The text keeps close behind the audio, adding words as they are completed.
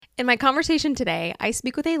In my conversation today, I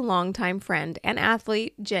speak with a longtime friend and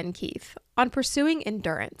athlete, Jen Keith, on pursuing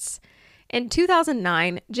endurance. In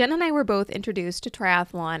 2009, Jen and I were both introduced to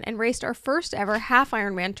triathlon and raced our first ever half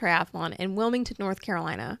Ironman triathlon in Wilmington, North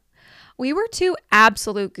Carolina. We were two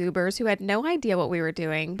absolute goobers who had no idea what we were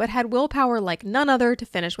doing, but had willpower like none other to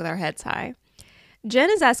finish with our heads high.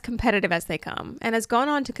 Jen is as competitive as they come and has gone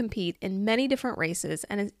on to compete in many different races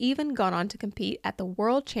and has even gone on to compete at the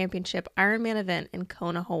World Championship Ironman event in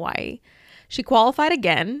Kona, Hawaii. She qualified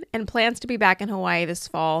again and plans to be back in Hawaii this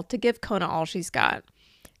fall to give Kona all she's got.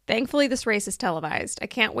 Thankfully, this race is televised. I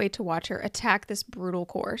can't wait to watch her attack this brutal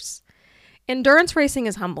course. Endurance racing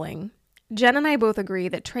is humbling. Jen and I both agree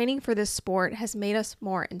that training for this sport has made us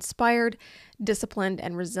more inspired, disciplined,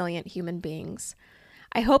 and resilient human beings.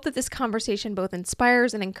 I hope that this conversation both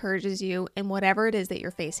inspires and encourages you in whatever it is that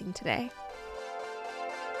you're facing today.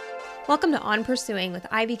 Welcome to On Pursuing with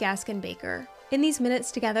Ivy Gaskin Baker. In these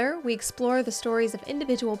minutes together, we explore the stories of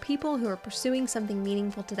individual people who are pursuing something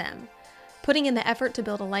meaningful to them, putting in the effort to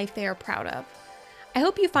build a life they are proud of. I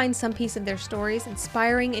hope you find some piece of their stories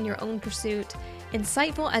inspiring in your own pursuit,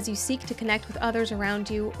 insightful as you seek to connect with others around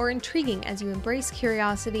you, or intriguing as you embrace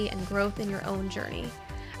curiosity and growth in your own journey.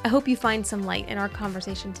 I hope you find some light in our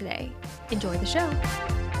conversation today. Enjoy the show.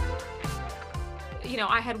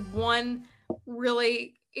 I had one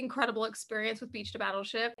really incredible experience with Beach to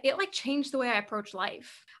Battleship. It changed the way I approach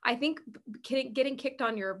life. I think getting kicked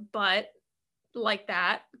on your butt like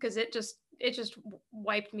that, because it just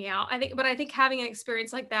wiped me out. I think having an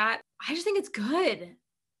experience like that, I just think it's good.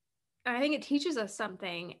 I think it teaches us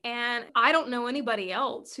something. And I don't know anybody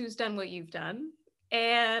else who's done what you've done.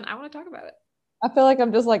 And I want to talk about it. I feel like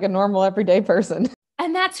I'm just like a normal everyday person.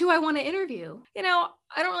 And that's who I want to interview. I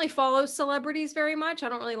don't really follow celebrities very much. I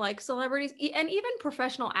don't really like celebrities, and even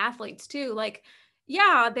professional athletes too.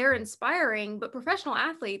 Yeah, they're inspiring, but professional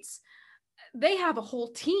athletes, they have a whole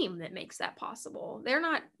team that makes that possible. They're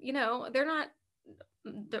not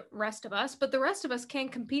the rest of us, but the rest of us can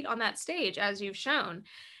compete on that stage, as you've shown.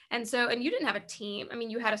 And you didn't have a team. I mean,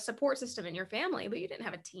 you had a support system in your family, but you didn't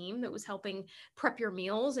have a team that was helping prep your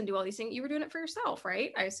meals and do all these things. You were doing it for yourself,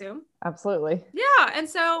 right? I assume. Absolutely. Yeah. And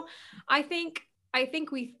so I think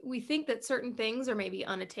we think that certain things are maybe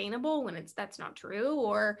unattainable when that's not true,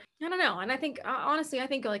 or I don't know. And I think, honestly,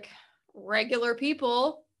 regular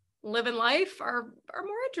people living life are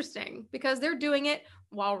more interesting because they're doing it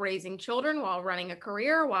while raising children, while running a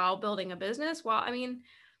career, while building a business.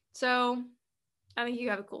 So I think you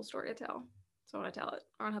have a cool story to tell. So I want to tell it.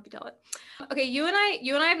 I want to help you tell it. Okay. You and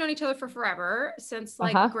I have known each other for forever, since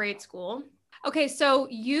grade school. Okay. So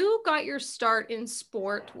you got your start in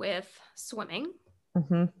sport with swimming.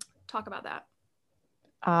 Mm-hmm. Talk about that.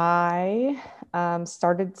 I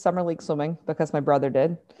started summer league swimming because my brother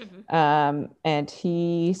did. Mm-hmm. And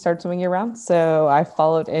he started swimming year round. So I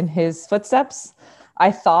followed in his footsteps.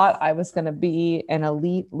 I thought I was going to be an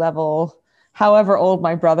elite level, however old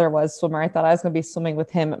my brother was, swimmer. I thought I was going to be swimming with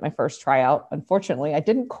him at my first tryout. Unfortunately, I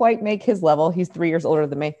didn't quite make his level. He's 3 years older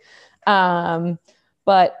than me.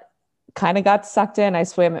 But kind of got sucked in. I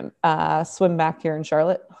swim back here in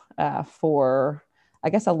Charlotte for, I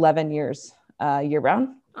guess, 11 years year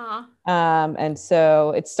round. Uh-huh. And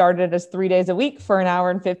so it started as 3 days a week for an hour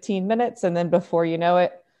and 15 minutes. And then before you know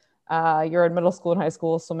it, you're in middle school and high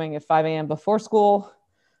school swimming at 5 a.m. before school,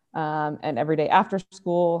 and every day after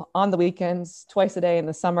school, on the weekends, twice a day in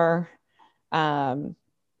the summer. And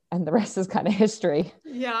the rest is kind of history.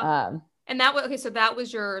 Yeah. And that was, okay. So that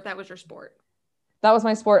was your sport. That was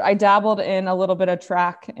my sport. I dabbled in a little bit of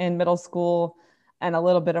track in middle school and a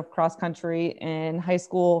little bit of cross country in high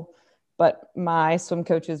school. But my swim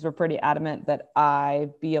coaches were pretty adamant that I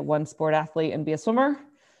be a one sport athlete and be a swimmer.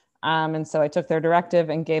 And so I took their directive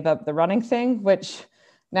and gave up the running thing, which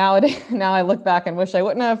now I look back and wish I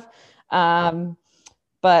wouldn't have.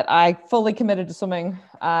 But I fully committed to swimming,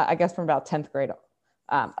 I guess from about 10th grade.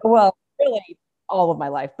 Really all of my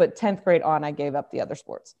life, but 10th grade on, I gave up the other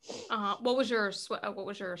sports. What was your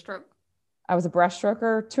stroke? I was a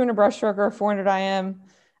breaststroker, 200 breaststroker, 400 IM,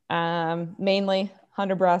 mainly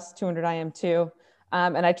 100 breast, 200 IM too.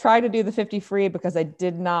 And I tried to do the 50 free because I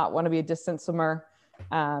did not want to be a distance swimmer.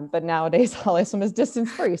 But nowadays all I swim is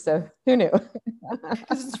distance free. So who knew?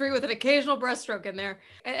 Distance free with an occasional breaststroke in there.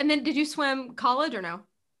 And then did you swim college or no?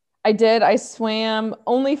 I did. I swam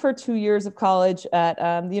only for 2 years of college at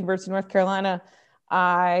the University of North Carolina.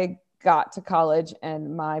 I got to college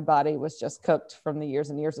and my body was just cooked from the years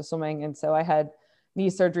and years of swimming. And so I had knee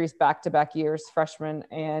surgeries back-to-back years, freshman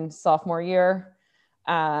and sophomore year.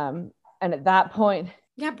 And at that point,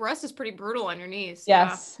 yeah, breast is pretty brutal on your knees.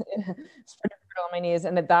 Yes, yeah. It's pretty brutal on my knees.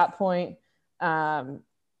 And at that point,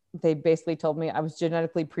 they basically told me I was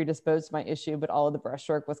genetically predisposed to my issue, but all of the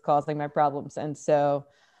breaststroke was causing my problems. And so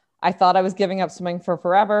I thought I was giving up swimming for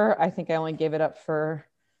forever. I think I only gave it up for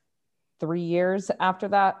 3 years after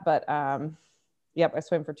that. But yep, I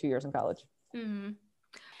swam for 2 years in college. Mm-hmm.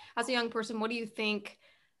 As a young person, what do you think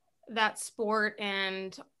that sport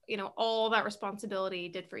and, all that responsibility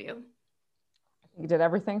did for you? You did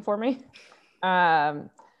everything for me. I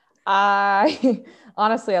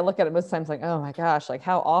honestly, I look at it most times like, oh my gosh, like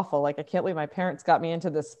how awful. Like, I can't believe my parents got me into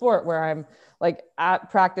this sport where I'm like at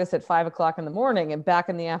practice at 5 o'clock in the morning and back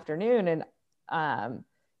in the afternoon. And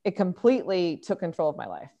it completely took control of my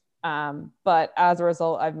life. But as a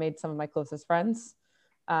result, I've made some of my closest friends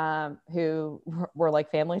who were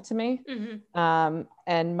like family to me. Mm-hmm.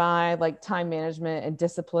 And my like time management and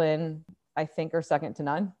discipline, I think, are second to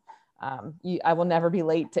none. I will never be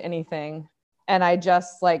late to anything. And I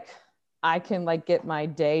just like, I can like get my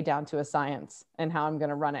day down to a science and how I'm going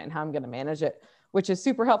to run it and how I'm going to manage it, which is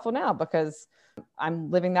super helpful now because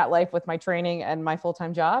I'm living that life with my training and my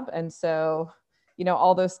full-time job. And so,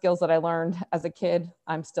 all those skills that I learned as a kid,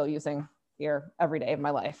 I'm still using here every day of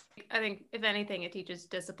my life. I think if anything, it teaches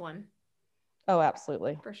discipline. Oh,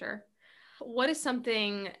 absolutely. For sure. What is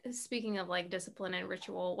something, speaking of like discipline and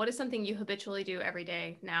ritual, what is something you habitually do every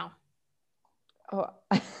day now? Oh,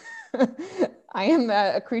 I am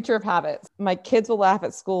a creature of habits. My kids will laugh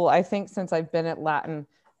at school. I think since I've been at Latin,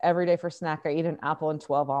 every day for snack, I eat an apple and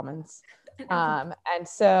 12 almonds. And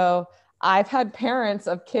so I've had parents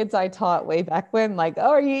of kids I taught way back when, like,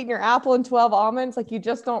 oh, are you eating your apple and 12 almonds? Like, you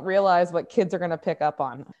just don't realize what kids are going to pick up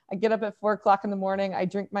on. I get up at 4 o'clock in the morning. I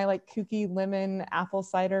drink my like kooky lemon apple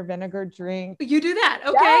cider vinegar drink. You do that.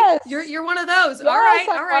 Okay. Yes. You're one of those. Yes, all right.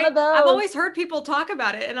 One of those. I've always heard people talk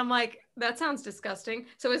about it and I'm like, that sounds disgusting.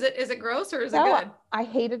 So is it gross or is it good? I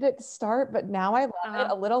hated it to start, but now I love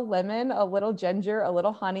it. A little lemon, a little ginger, a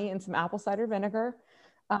little honey, and some apple cider vinegar.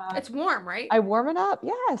 It's warm, right? I warm it up.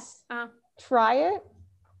 Yes. Try it.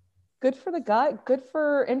 Good for the gut. Good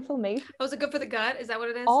for inflammation. Oh, is it good for the gut? Is that what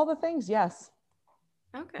it is? All the things. Yes.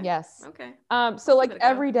 Okay. Yes. Okay. So like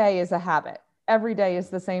every day is a habit. Every day is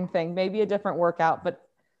the same thing. Maybe a different workout, but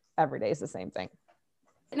every day is the same thing.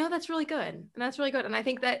 No, that's really good. That's really good. And I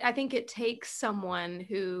think it takes someone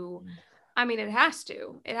who, I mean, you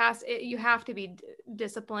have to be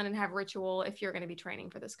disciplined and have ritual if you're going to be training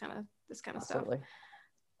for this kind of Absolutely. stuff.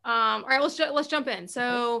 All right, let's jump in.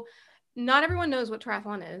 So not everyone knows what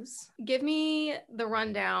triathlon is. Give me the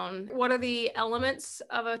rundown. What are the elements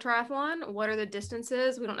of a triathlon? What are the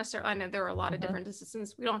distances? We don't necessarily, I know there are a lot of different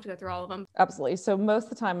distances. We don't have to go through all of them. Absolutely. So most of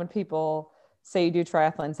the time when people say you do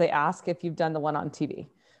triathlons, they ask if you've done the one on TV.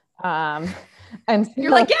 And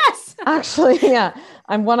you're like, yes, actually, yeah,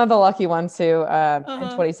 I'm one of the lucky ones who in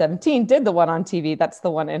 2017 did the one on TV. That's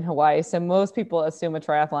the one in Hawaii. So most people assume a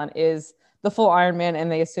triathlon is the full Ironman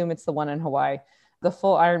and they assume it's the one in Hawaii. The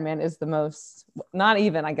full Ironman is the most, not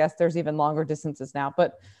even, I guess there's even longer distances now,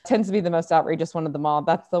 but tends to be the most outrageous one of them all.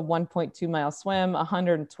 That's the 1.2 mile swim,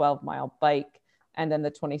 112 mile bike, and then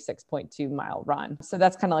the 26.2 mile run. So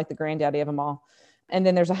that's kind of like the granddaddy of them all. And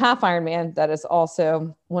then there's a half Ironman that is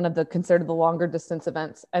also one of the considered the longer distance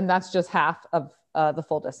events. And that's just half of the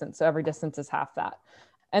full distance. So every distance is half that.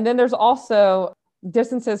 And then there's also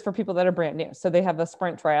distances for people that are brand new. So they have the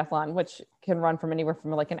sprint triathlon, which can run from anywhere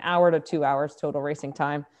from like an hour to 2 hours total racing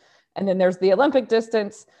time. And then there's the Olympic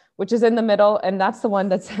distance, which is in the middle. And that's the one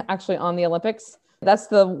that's actually on the Olympics. That's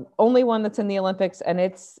the only one that's in the Olympics. And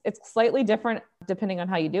it's slightly different depending on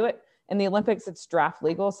how you do it. In the Olympics, it's draft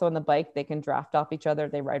legal. So on the bike, they can draft off each other.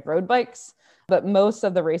 They ride road bikes. But most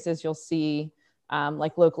of the races you'll see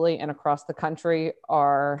like locally and across the country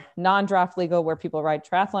are non-draft legal, where people ride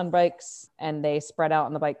triathlon bikes and they spread out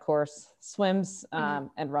on the bike course. Swims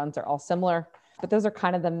and runs are all similar, but those are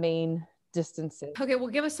kind of the main distances. Okay, well,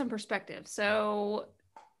 give us some perspective. So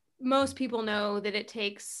most people know that it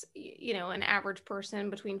takes, an average person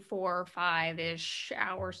between 4 or 5-ish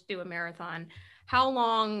hours to do a marathon. How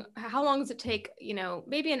long does it take,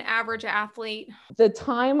 maybe an average athlete? The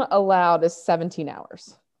time allowed is 17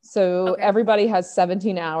 hours. So everybody has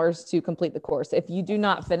 17 hours to complete the course. If you do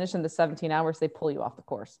not finish in the 17 hours, they pull you off the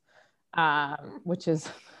course, which is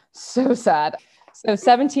so sad. So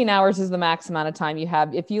 17 hours is the max amount of time you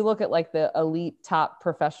have. If you look at like the elite top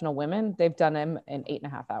professional women, they've done them in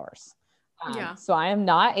 8.5 hours. So I am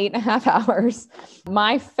not 8.5 hours.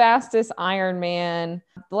 My fastest Ironman,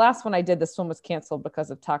 the last one I did, the swim was canceled because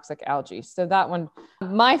of toxic algae. So that one,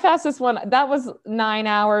 my fastest one, that was 9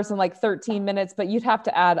 hours and like 13 minutes, but you'd have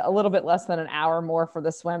to add a little bit less than an hour more for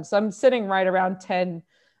the swim. So I'm sitting right around 10,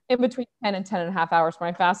 in between 10 and 10.5 hours for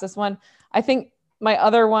my fastest one. I think My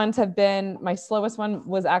other ones have been, my slowest one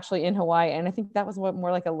was actually in Hawaii. And I think that was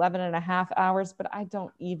more like 11 and a half hours, but I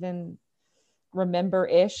don't even remember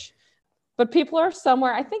ish. But people are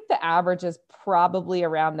somewhere, I think the average is probably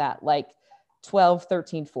around that like 12,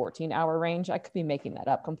 13, 14 hour range. I could be making that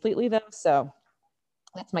up completely though. So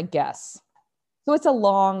that's my guess. So it's a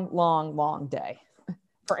long, long, long day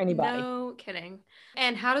for anybody. No kidding.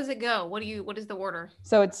 And how does it go? What is the order?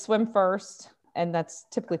 So it's swim first, and that's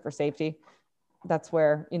typically for safety. That's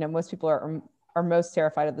where, most people are most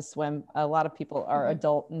terrified of the swim. A lot of people are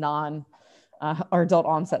adult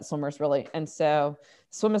onset swimmers really. And so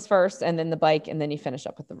swim is first, and then the bike, and then you finish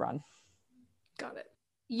up with the run. Got it.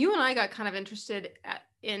 You and I got kind of interested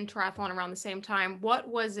in triathlon around the same time. What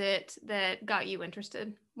was it that got you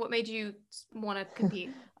interested? What made you want to compete?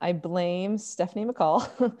 I blame Stephanie McCall.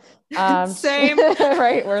 Same.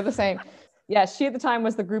 Right. We're the same. Yeah. She at the time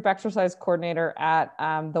was the group exercise coordinator at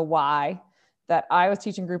the Y that I was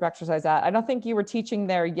teaching group exercise at. I don't think you were teaching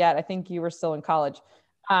there yet. I think you were still in college.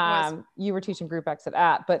 You were teaching group exit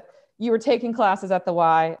at, but you were taking classes at the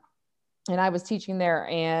Y, and I was teaching there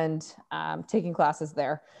and taking classes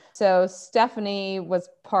there. So Stephanie was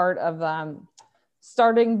part of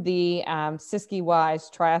starting the Siskey Wise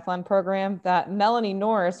triathlon program that Melanie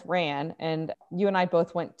Norris ran. And you and I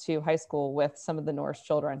both went to high school with some of the Norris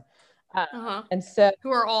children. And so,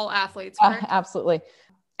 who are all athletes, correct? Absolutely.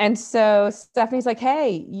 And so Stephanie's like,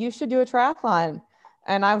 hey, you should do a triathlon.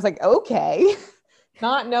 And I was like, okay,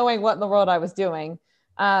 not knowing what in the world I was doing.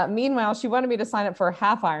 Meanwhile, she wanted me to sign up for a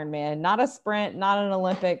half Ironman, not a sprint, not an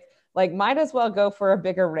Olympic, like might as well go for a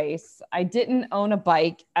bigger race. I didn't own a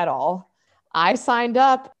bike at all. I signed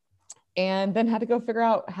up and then had to go figure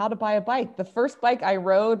out how to buy a bike. The first bike I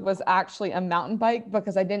rode was actually a mountain bike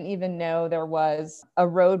because I didn't even know there was a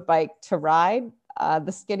road bike to ride.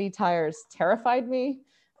 The skinny tires terrified me.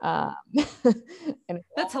 And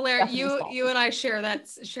that's hilarious. You and I share that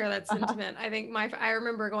sentiment. I think I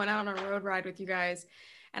remember going out on a road ride with you guys,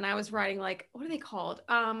 and I was riding like, what are they called?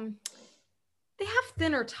 They have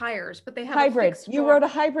thinner tires, but they have hybrid. You rode a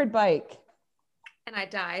hybrid bike. And I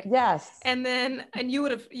died. Yes. And you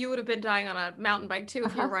would have been dying on a mountain bike too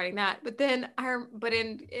if you were riding that. But then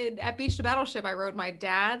at Beach to Battleship, I rode my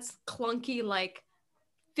dad's clunky like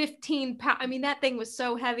 15 pound. I mean, that thing was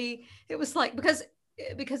so heavy. It was like because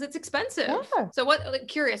it's expensive. Yeah. So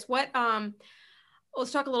curious, let's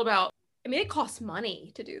talk a little about, I mean, it costs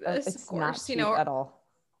money to do this. It's of course, not cheap at all.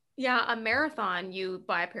 Yeah, a marathon, you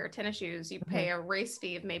buy a pair of tennis shoes, you pay a race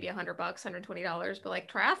fee of maybe $100, $120. But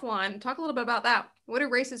like triathlon, talk a little bit about that. What do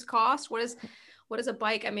races cost? What is a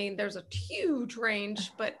bike? I mean, there's a huge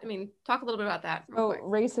range, but I mean, talk a little bit about that. So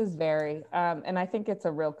races vary. And I think it's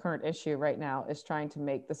a real current issue right now is trying to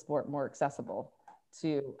make the sport more accessible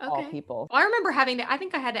to all people. Well, I remember I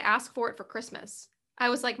think I had to ask for it for Christmas. I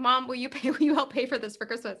was like, Mom, will you help pay for this for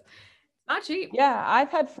Christmas? It's not cheap. Yeah.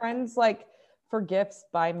 I've had friends like for gifts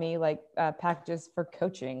buy me like packages for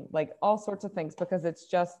coaching, like all sorts of things, because it's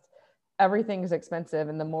just, everything is expensive.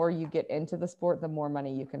 And the more you get into the sport, the more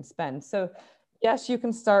money you can spend. So yes, you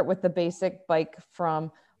can start with the basic bike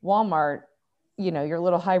from Walmart, your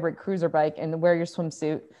little hybrid cruiser bike, and wear your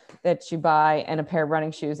swimsuit that you buy and a pair of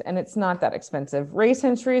running shoes. And it's not that expensive. Race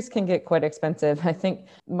entries can get quite expensive. I think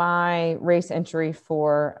my race entry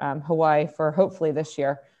for Hawaii for hopefully this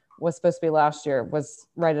year was supposed to be last year was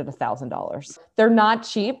right at $1,000. They're not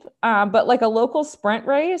cheap, but like a local sprint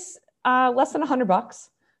race, less than $100.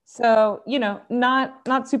 So,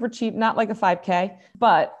 not super cheap, not like a 5K,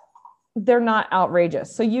 but they're not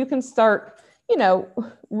outrageous. So you can start,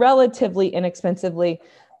 relatively inexpensively.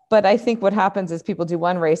 But I think what happens is people do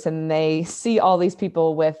one race and they see all these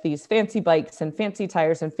people with these fancy bikes and fancy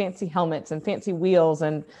tires and fancy helmets and fancy wheels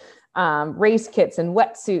and race kits and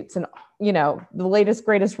wetsuits and, the latest,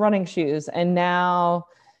 greatest running shoes. And now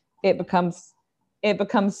it becomes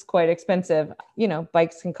quite expensive.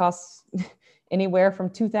 Bikes can cost anywhere from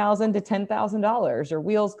 $2,000 to $10,000. Your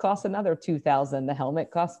wheels cost another $2,000. The helmet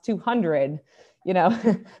costs $200.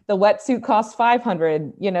 The wetsuit costs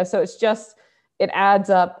 $500. So it's just, it adds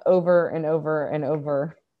up over and over and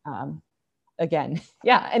over again.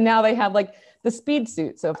 Yeah. And now they have like the speed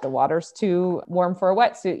suit. So if the water's too warm for a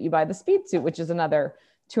wetsuit, you buy the speed suit, which is another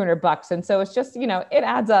 $200. And so it's just, it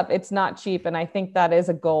adds up. It's not cheap. And I think that is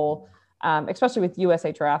a goal, especially with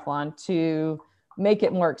USA Triathlon, to make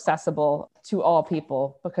it more accessible to all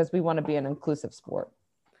people, because we want to be an inclusive sport.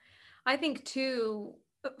 I think too,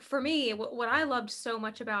 for me, what I loved so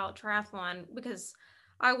much about triathlon, because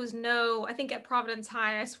I think at Providence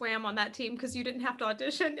High, I swam on that team because you didn't have to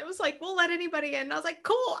audition. It was like, we'll let anybody in. And I was like,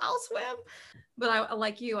 cool, I'll swim. But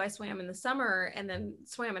like you, I swam in the summer and then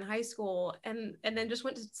swam in high school and then just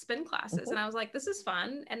went to spin classes. And I was like, this is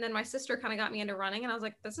fun. And then my sister kind of got me into running and I was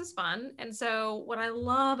like, this is fun. And so what I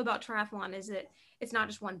love about triathlon is it's not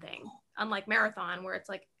just one thing. Unlike marathon, where it's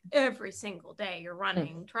like every single day you're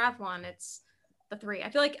running. Triathlon, it's the three. I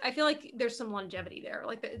feel like there's some longevity there.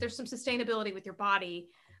 Like there's some sustainability with your body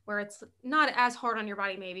where it's not as hard on your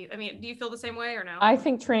body. Maybe. I mean, do you feel the same way or no? I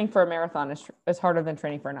think training for a marathon is harder than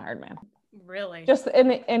training for an Ironman. Really? Just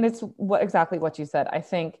and it's exactly what you said. I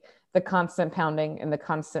think the constant pounding and the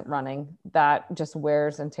constant running that just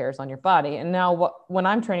wears and tears on your body. And now when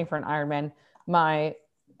I'm training for an Ironman, my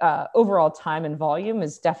overall time and volume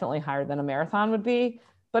is definitely higher than a marathon would be,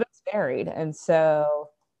 but it's varied. And so,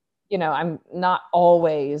 I'm not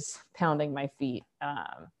always pounding my feet.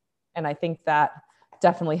 And I think that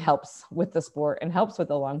definitely helps with the sport and helps with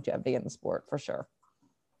the longevity in the sport for sure.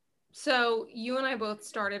 So you and I both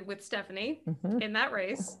started with Stephanie in that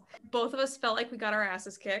race. Both of us felt like we got our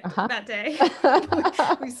asses kicked that day.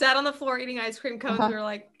 we sat on the floor eating ice cream cones. We were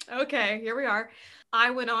like, okay, here we are.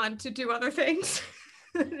 I went on to do other things.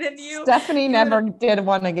 Then Stephanie never did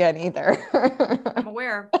one again either. I'm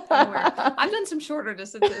aware. I've done some shorter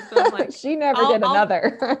distances, but I'm like, she never did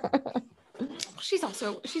another. She's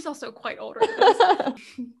also quite older.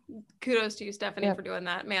 Kudos to you, Stephanie, for doing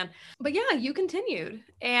that, man. But yeah, you continued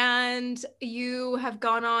and you have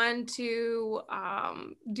gone on to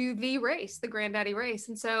do the race, the Granddaddy race.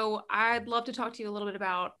 And so I'd love to talk to you a little bit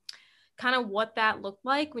about kind of what that looked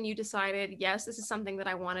like when you decided, yes, this is something that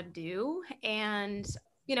I want to do. And,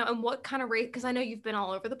 and what kind of race, because I know you've been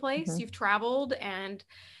all over the place, you've traveled and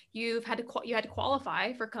you had to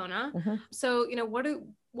qualify for Kona. So,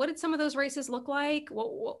 what did some of those races look like?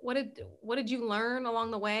 What did you learn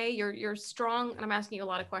along the way? You're strong, and I'm asking you a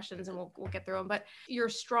lot of questions, and we'll get through them. But your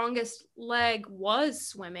strongest leg was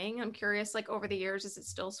swimming. I'm curious, like over the years, is it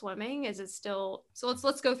still swimming? Is it still? So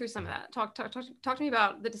let's go through some of that. Talk to me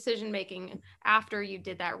about the decision making after you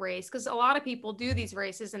did that race, because a lot of people do these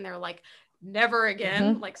races and they're like, never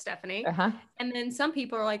again, like Stephanie. And then some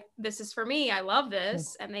people are like, this is for me. I love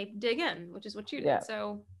this, and they dig in, which is what you did. Yeah.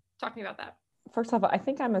 So talk to me about that. First of all, I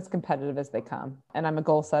think I'm as competitive as they come, and I'm a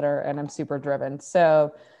goal setter and I'm super driven.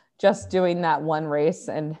 So just doing that one race,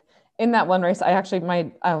 and in that one race, I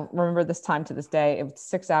remember this time to this day. It was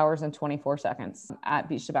 6 hours and 24 seconds at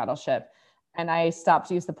Beach to Battleship. And I stopped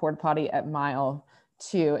to use the porta potty at mile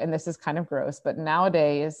 2. And this is kind of gross, but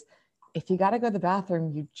nowadays, if you got to go to the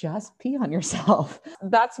bathroom, you just pee on yourself.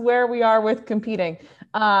 That's where we are with competing.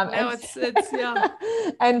 And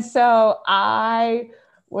so I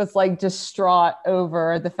was like distraught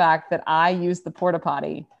over the fact that I used the porta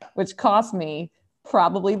potty, which cost me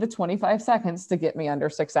probably the 25 seconds to get me under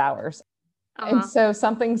 6 hours. And so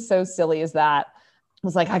something so silly as that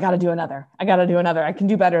was like, I got to do another. I can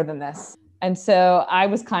do better than this. And so I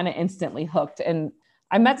was kind of instantly hooked. And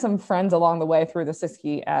I met some friends along the way through the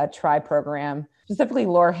Siski Tri program, specifically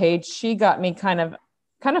Laura Hage. She got me kind of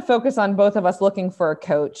focus on both of us looking for a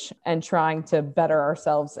coach and trying to better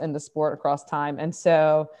ourselves in the sport across time. And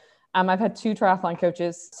so I've had 2 triathlon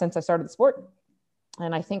coaches since I started the sport.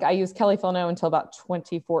 And I think I used Kelly Filno until about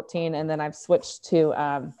 2014. And then I've switched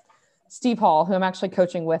to Steve Hall, who I'm actually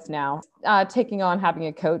coaching with now. Taking on having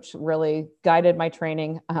a coach really guided my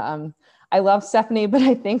training. I love Stephanie, but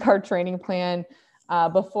I think our training plan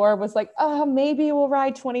before was like, oh, maybe we'll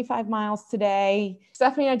ride 25 miles today.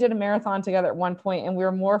 Stephanie and I did a marathon together at one point, and we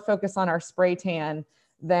were more focused on our spray tan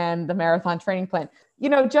than the marathon training plan.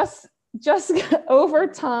 Just over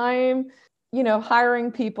time,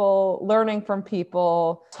 hiring people, learning from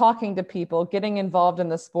people, talking to people, getting involved in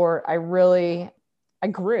the sport. I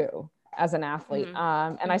grew as an athlete.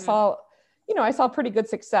 And I saw pretty good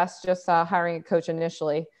success just hiring a coach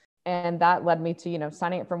initially. And that led me to,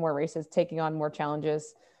 signing up for more races, taking on more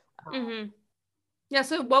challenges. Yeah.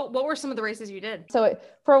 So what were some of the races you did? So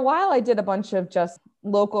for a while, I did a bunch of just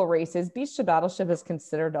local races. Beach to Battleship is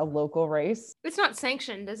considered a local race. It's not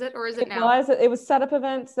sanctioned, is it? Or is it now? It was Setup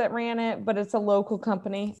Events that ran it, but it's a local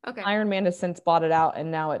company. Okay. Ironman has since bought it out,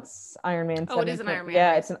 and now it's Ironman. Oh, it is an Ironman.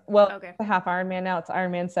 Yeah, it's a half Ironman now. It's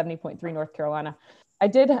Ironman 70.3 North Carolina. I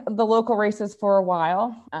did the local races for a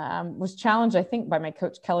while, was challenged, I think, by my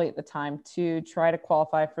coach Kelly at the time to try to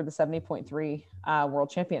qualify for the 70.3 World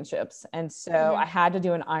Championships. And so I had to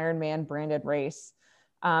do an Ironman branded race.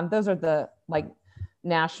 Those are the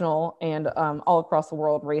national and all across the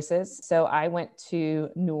world races. So I went to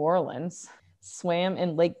New Orleans, swam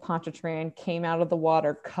in Lake Pontchartrain, came out of the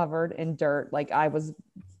water covered in dirt. Like I was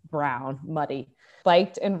brown, muddy.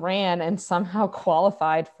 Biked and ran and somehow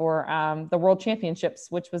qualified for the World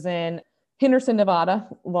Championships, which was in Henderson, Nevada,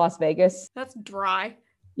 Las Vegas. That's dry.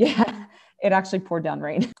 Yeah, it actually poured down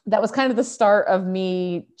rain. That was kind of the start of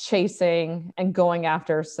me chasing and going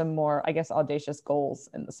after some more, I guess, audacious goals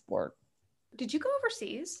in the sport. Did you go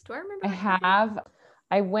overseas? Do I remember? I have.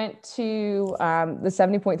 I went to the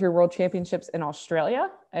 70.3 World Championships in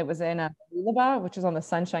Australia. It was in Mooloolaba, which is on the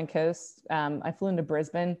Sunshine Coast. I flew into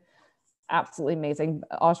Brisbane. Absolutely amazing.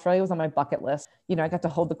 Australia was on my bucket list. You know, I got to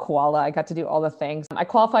hold the koala. I got to do all the things. I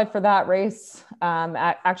qualified for that race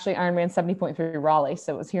at actually Ironman 70.3 Raleigh.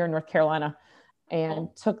 So it was here in North Carolina, and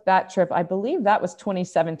took that trip. I believe that was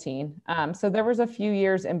 2017. So there was a few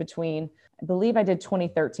years in between. I believe I did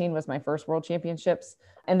 2013 was my first World Championships.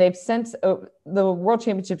 And they've since, the World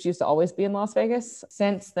Championships used to always be in Las Vegas.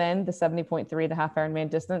 Since then, the 70.3, the half Ironman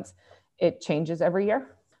distance, it changes every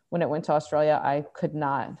year. When it went to Australia, I could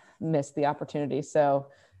not miss the opportunity. So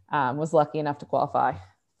was lucky enough to qualify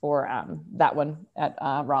for that one at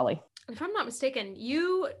Raleigh. If I'm not mistaken,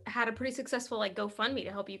 you had a pretty successful like GoFundMe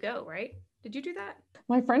to help you go, right? Did you do that?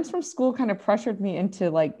 My friends from school kind of pressured me into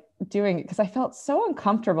like doing it because I felt so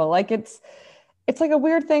uncomfortable. Like it's like a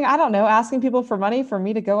weird thing. I don't know, asking people for money for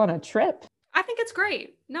me to go on a trip. I think it's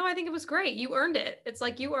great. No, I think it was great. You earned it. It's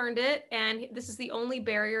like you earned it. And this is the only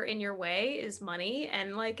barrier in your way is money.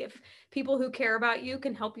 And like, if people who care about you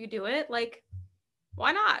can help you do it, like,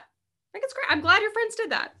 why not? I think it's great. I'm glad your friends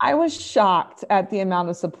did that. I was shocked at the amount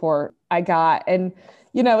of support I got. And,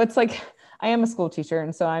 you know, it's like, I am a school teacher.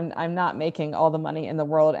 And so I'm not making all the money in the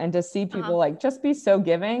world. And to see people like just be so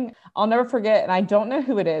giving, I'll never forget. And I don't know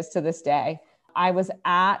who it is to this day. I was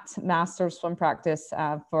at Masters swim practice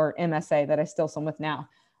for MSA that I still swim with now.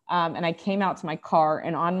 And I came out to my car,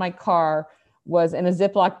 and on my car was in a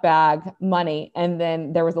Ziploc bag money. And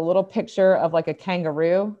then there was a little picture of like a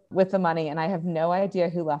kangaroo with the money. And I have no idea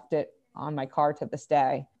who left it on my car to this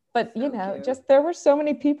day. But, you know, just there were so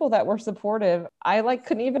many people that were supportive. I like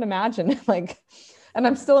couldn't even imagine like, and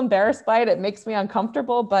I'm still embarrassed by it. It makes me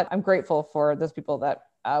uncomfortable, but I'm grateful for those people that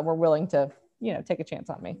were willing to, you know, take a chance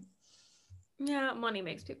on me. Yeah, money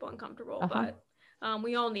makes people uncomfortable, but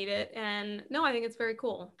we all need it. And no, I think it's very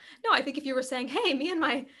cool. No, I think if you were saying, hey, me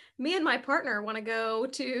and my partner want to go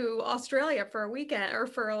to Australia for a weekend or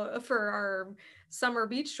for our summer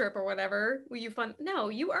beach trip or whatever, will you fun? No,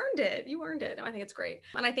 you earned it. You earned it. I think it's great.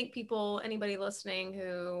 And I think anybody listening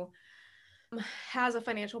who has a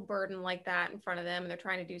financial burden like that in front of them and they're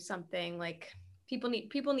trying to do something, like people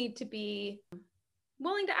need to be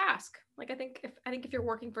willing to ask. Like, I think if you're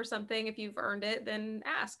working for something, if you've earned it, then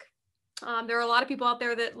ask. There are a lot of people out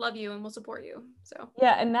there that love you and will support you. So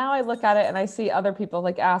yeah. And now I look at it and I see other people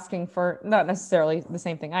like asking for not necessarily the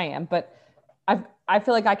same thing I am, but I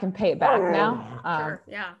feel like I can pay it back now. Sure.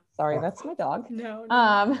 Yeah. Sorry, that's my dog. No.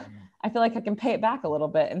 I feel like I can pay it back a little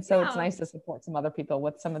bit. And so it's nice to support some other people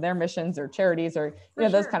with some of their missions or charities or, you know,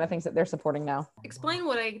 those kind of things that they're supporting now. Explain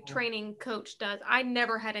what a training coach does. I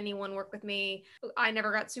never had anyone work with me. I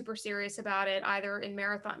never got super serious about it either in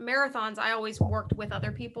marathons. I always worked with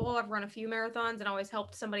other people. I've run a few marathons and always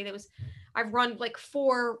helped somebody I've run like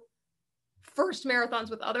 4 first marathons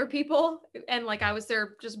with other people. And like, I was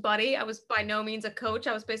their just buddy. I was by no means a coach.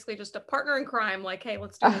 I was basically just a partner in crime. Like, hey,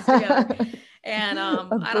 let's do this together. And a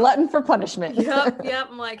glutton for punishment. Yep.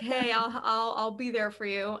 I'm like, hey, I'll be there for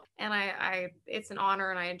you. And it's an honor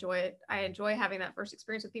and I enjoy it. I enjoy having that first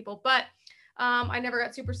experience with people, but I never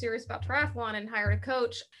got super serious about triathlon and hired a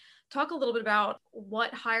coach. Talk a little bit about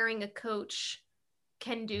what hiring a coach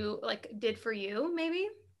can do, like did for you maybe,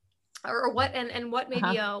 or what, and what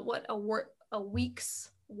maybe a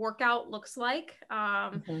week's workout looks like.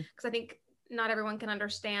 Cause I think not everyone can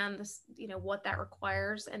understand this, you know, what that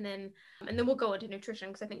requires. And then we'll go into nutrition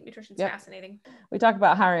because I think nutrition's fascinating. We talk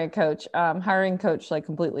about hiring a coach. Hiring a coach like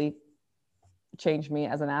completely changed me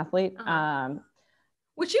as an athlete.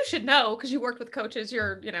 Which you should know because you worked with coaches.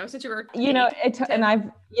 Since you were, and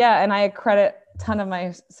I accredit a ton of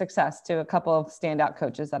my success to a couple of standout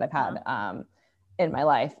coaches that I've had in my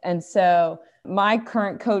life. And so my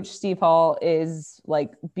current coach, Steve Hall, is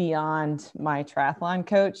like beyond my triathlon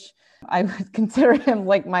coach. I would consider him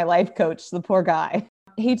like my life coach, the poor guy.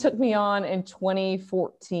 He took me on in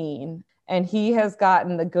 2014 and he has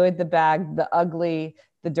gotten the good, the bad, the ugly,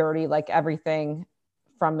 the dirty, like everything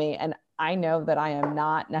from me. And I know that I am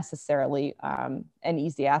not necessarily an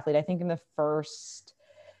easy athlete. I think in the first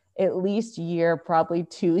at least year, probably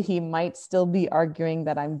 2, he might still be arguing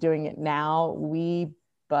that I'm doing it now. We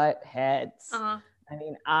butt heads. I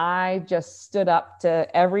mean, I just stood up to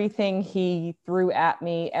everything he threw at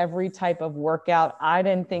me, every type of workout. I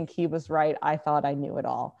didn't think he was right. I thought I knew it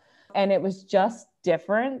all. And it was just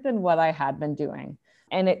different than what I had been doing.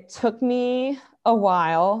 And it took me a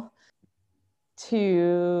while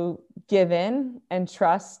to give in and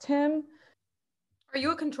trust him. Are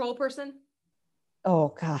you a control person?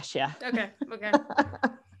 Oh gosh, yeah. Okay.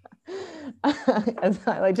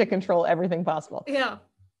 I like to control everything possible. Yeah.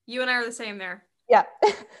 You and I are the same there. Yeah.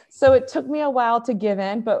 So it took me a while to give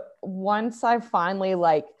in, but once I finally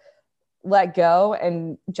let go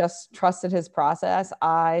and just trusted his process,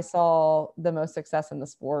 I saw the most success in the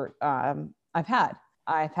sport I've had.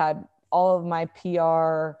 I've had all of my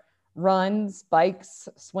PR runs, bikes,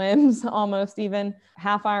 swims, almost even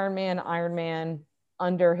half Ironman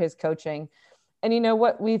under his coaching. And you know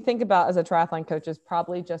what we think about as a triathlon coach is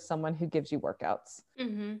probably just someone who gives you workouts.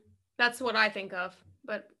 Mm-hmm. That's what I think of,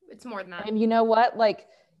 but it's more than that. And you know what? Like,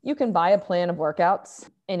 you can buy a plan of workouts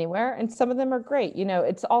anywhere, and some of them are great. You know,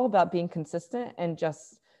 it's all about being consistent and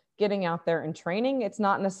just getting out there and training. It's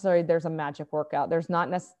not necessarily there's a magic workout. There's not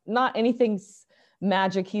anything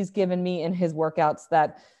magic he's given me in his workouts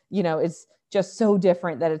that, you know, is just so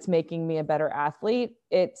different that it's making me a better athlete.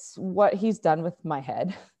 It's what he's done with my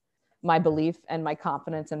head, my belief, and my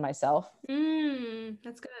confidence in myself.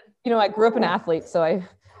 That's good. You know, I grew up an athlete, so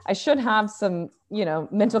I should have some, you know,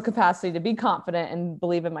 mental capacity to be confident and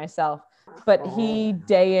believe in myself. But he,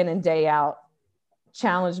 day in and day out,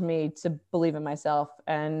 challenged me to believe in myself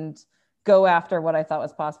and go after what I thought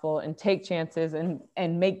was possible and take chances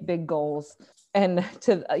and make big goals. And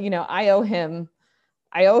to, you know, I owe him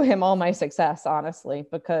all my success, honestly,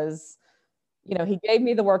 because, you know, he gave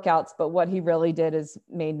me the workouts, but what he really did is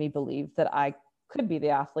made me believe that I could be the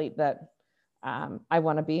athlete that I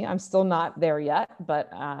want to be. I'm still not there yet, but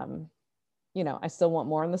you know, I still want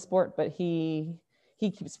more in the sport, but he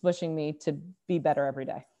keeps pushing me to be better every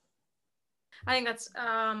day. I think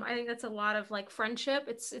that's a lot of like friendship.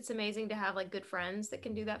 It's amazing to have like good friends that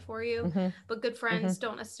can do that for you. Mm-hmm. But good friends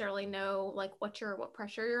don't necessarily know like what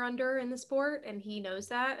pressure you're under in the sport, and he knows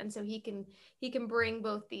that. And so he can bring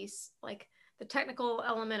both these like the technical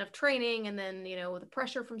element of training and then, you know, the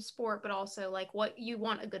pressure from sport, but also like what you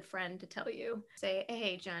want a good friend to tell you. Say,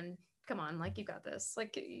 "Hey, Jen, come on, like you got this.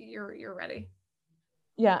 Like you're ready."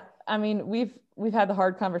 Yeah, I mean, we've had the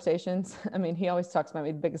hard conversations. I mean, he always talks about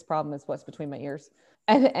my biggest problem is what's between my ears,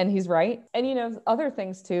 and he's right. And you know, other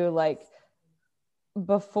things too. Like,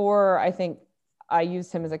 before I think I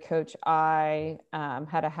used him as a coach, I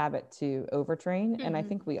had a habit to overtrain, and I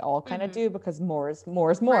think we all kind of do, because more is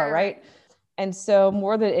more, right? And so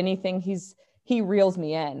more than anything, he reels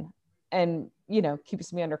me in and, you know,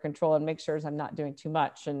 keeps me under control and makes sure I'm not doing too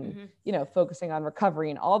much, and you know, focusing on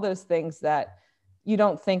recovery and all those things that you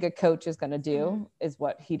don't think a coach is going to do is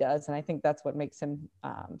what he does. And I think that's what makes him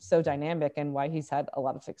so dynamic and why he's had a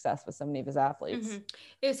lot of success with so many of his athletes.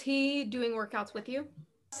 Is he doing workouts with you?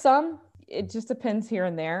 Some, it just depends here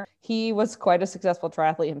and there. He was quite a successful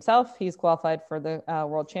triathlete himself. He's qualified for the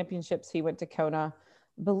World Championships. He went to Kona,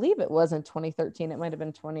 I believe it was in 2013. It might've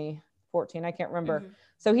been 2014. I can't remember.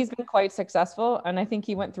 So he's been quite successful. And I think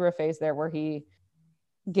he went through a phase there where he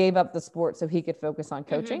gave up the sport so he could focus on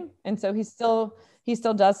coaching. And so he still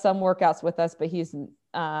does some workouts with us, but he's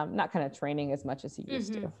not kind of training as much as he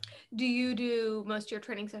used to. Do you do most of your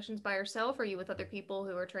training sessions by yourself, or are you with other people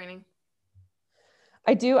who are training?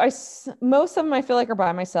 I do. Most of them I feel like are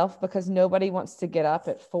by myself, because nobody wants to get up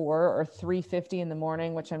at 4 or 3:50 in the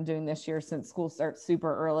morning, which I'm doing this year since school starts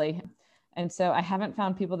super early. And so I haven't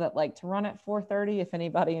found people that like to run at 4:30. If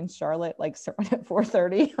anybody in Charlotte likes to run at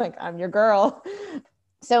 4:30, like, I'm your girl.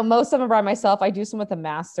 So most of them are by myself. I do some with the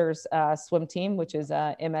Masters swim team, which is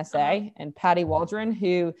MSA, and Patty Waldron,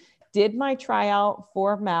 who did my tryout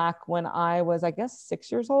for MAC when I was, I guess,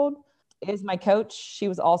 6 years old, is my coach. She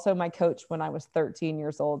was also my coach when I was 13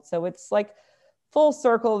 years old. So it's like full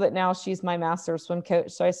circle that now she's my master swim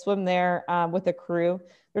coach. So I swim there with a crew.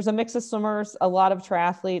 There's a mix of swimmers, a lot of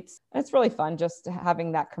triathletes. And it's really fun just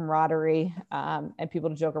having that camaraderie and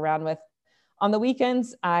people to joke around with. On the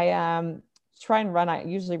weekends, I try and run. I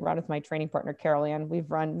usually run with my training partner, Carol Ann.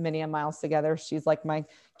 We've run many miles together. She's like my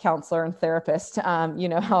counselor and therapist. You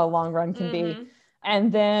know how a long run can be.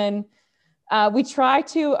 And then we try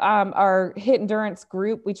to, our HIIT endurance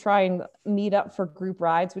group, we try and meet up for group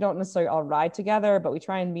rides. We don't necessarily all ride together, but we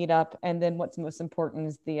try and meet up. And then what's most important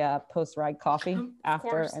is the post-ride coffee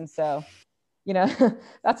after. And so, you know,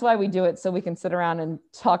 that's why we do it. So we can sit around and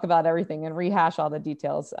talk about everything and rehash all the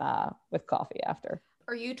details with coffee after.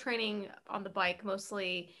 Are you training on the bike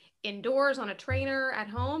mostly indoors on a trainer at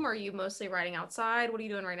home, or are you mostly riding outside? What are you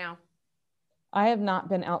doing right now? I have not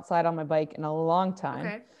been outside on my bike in a long time.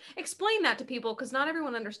 Okay. Explain that to people, because not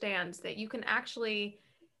everyone understands that you can actually,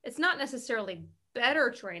 it's not necessarily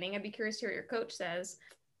better training, I'd be curious to hear what your coach says.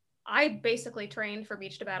 I basically trained for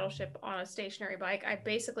Beach to Battleship on a stationary bike. I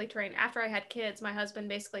basically trained after I had kids. My husband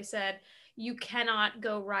basically said, you cannot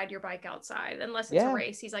go ride your bike outside unless it's a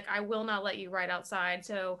race. He's like, I will not let you ride outside.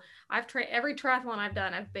 So I've trained every triathlon I've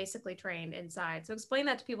done, I've basically trained inside. So explain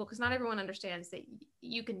that to people, because not everyone understands that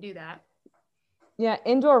you can do that. Yeah,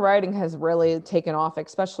 indoor riding has really taken off,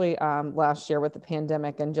 especially last year with the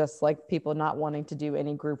pandemic and just like people not wanting to do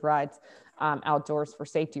any group rides outdoors for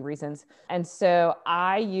safety reasons. And so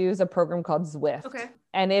I use a program called Zwift. Okay.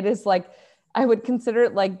 And it is like, I would consider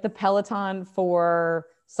it like the Peloton for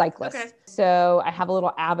cyclists. Okay. So I have a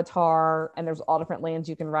little avatar and there's all different lanes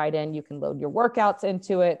you can ride in. You can load your workouts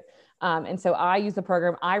into it. And so I use the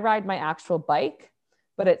program. I ride my actual bike,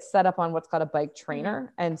 but it's set up on what's called a bike trainer.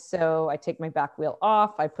 Mm-hmm. And so I take my back wheel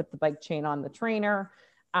off, I put the bike chain on the trainer.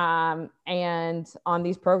 And on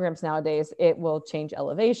these programs nowadays, it will change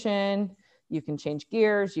elevation. You can change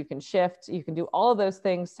gears, you can shift, you can do all of those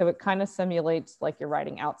things. So it kind of simulates like you're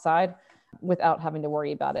riding outside without having to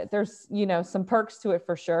worry about it. There's, some perks to it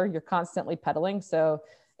for sure. You're constantly pedaling. So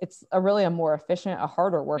it's a more efficient, a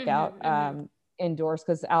harder workout indoors,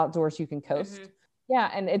 because outdoors you can coast. Mm-hmm.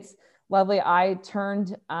 Yeah. And it's lovely. I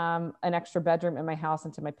turned an extra bedroom in my house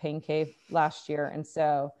into my pain cave last year. And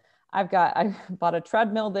so I bought a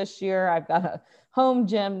treadmill this year. I've got a home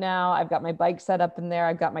gym now. I've got my bike set up in there.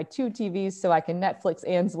 I've got my 2 TVs so I can Netflix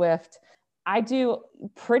and Zwift. I do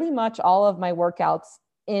pretty much all of my workouts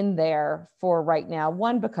in there for right now.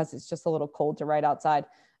 One, because it's just a little cold to ride outside.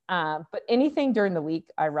 But anything during the week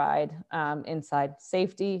I ride inside.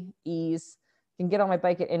 Safety, ease, can get on my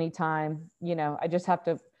bike at any time. I just have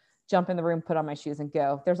to jump in the room, put on my shoes and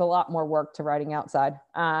go. There's a lot more work to riding outside.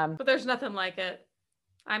 But there's nothing like it.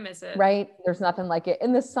 I miss it. Right. There's nothing like it.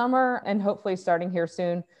 In the summer, and hopefully starting here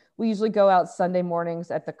soon, we usually go out Sunday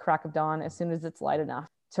mornings at the crack of dawn, as soon as it's light enough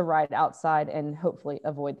to ride outside and hopefully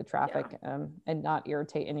avoid the traffic and not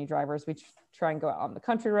irritate any drivers. We try and go out on the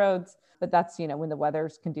country roads, but that's, when the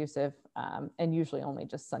weather's conducive, and usually only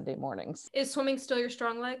just Sunday mornings. Is swimming still your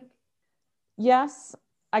strong leg? Yes,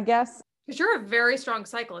 I guess. Because you're a very strong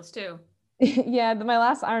cyclist too. Yeah. My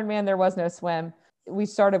last Ironman, there was no swim. We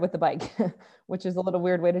started with the bike, which is a little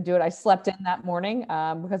weird way to do it. I slept in that morning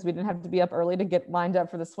because we didn't have to be up early to get lined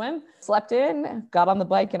up for the swim. Slept in, got on the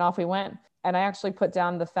bike, and off we went. And I actually put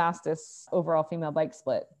down the fastest overall female bike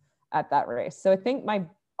split at that race. So I think my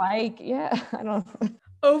bike, I don't know.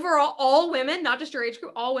 Overall, all women, not just your age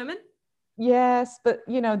group, all women? Yes, but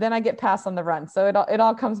then I get passed on the run. So it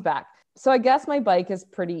all comes back. So I guess my bike is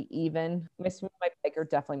pretty even. My bike are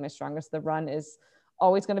definitely my strongest. The run is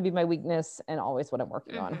always going to be my weakness and always what I'm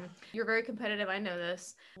working on. You're very competitive. I know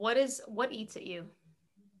this. What eats at you?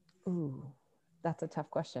 Ooh, that's a tough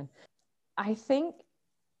question. I think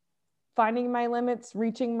finding my limits,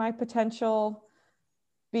 reaching my potential,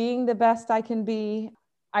 being the best I can be.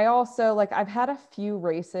 I also I've had a few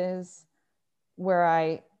races where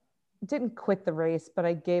I didn't quit the race, but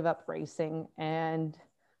I gave up racing and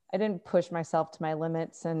I didn't push myself to my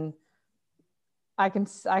limits. And I can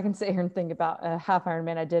sit here and think about a half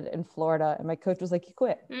Ironman I did in Florida, and my coach was like, "You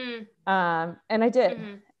quit," and I did.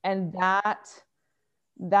 Mm-hmm. And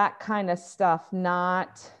that kind of stuff,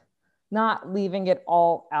 not leaving it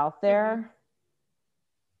all out there,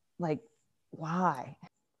 why?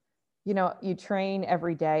 You train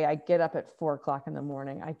every day. I get up at 4:00 in the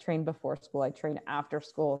morning. I train before school. I train after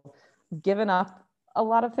school. I've given up a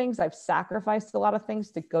lot of things. I've sacrificed a lot of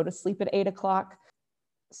things to go to sleep at 8:00.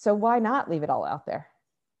 So why not leave it all out there?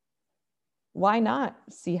 Why not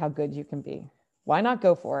see how good you can be? Why not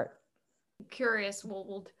go for it? Curious.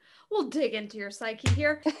 We'll dig into your psyche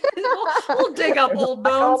here. we'll dig up old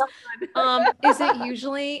bones. Is it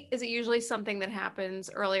usually something that happens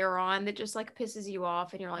earlier on that just pisses you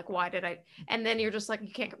off and you're like, why did I? And then you're just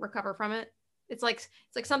you can't recover from it. It's like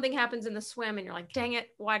something happens in the swim and you're like, dang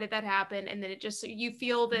it, why did that happen? And then it just, you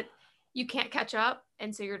feel that you can't catch up.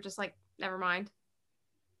 And so you're just never mind.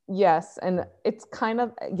 Yes. And it's kind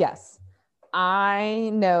of, yes, I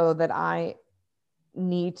know that I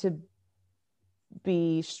need to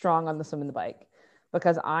be strong on the swim and the bike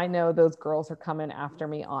because I know those girls are coming after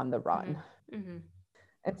me on the run. Mm-hmm.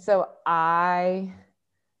 And so I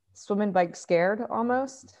swim and bike scared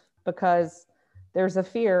almost because there's a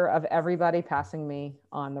fear of everybody passing me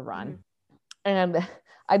on the run. Mm-hmm. And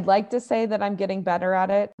I'd like to say that I'm getting better at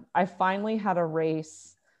it. I finally had a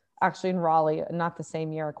race actually in Raleigh, not the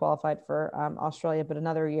same year I qualified for Australia, but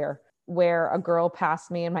another year, where a girl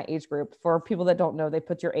passed me in my age group. For people that don't know, they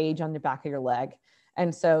put your age on the back of your leg.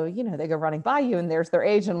 And so, they go running by you and there's their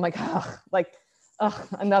age. And I'm like,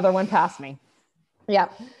 another one passed me. Yeah.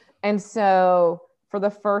 And so for the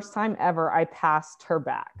first time ever, I passed her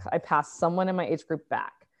back. I passed someone in my age group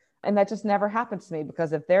back. And that just never happens to me,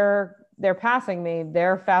 because if they're passing me,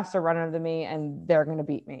 they're faster runner than me and they're going to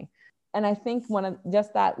beat me. And I think one of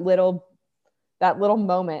just that little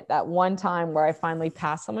moment, that one time where I finally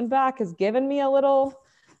passed someone back, has given me a little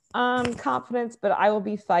confidence. But I will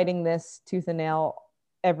be fighting this tooth and nail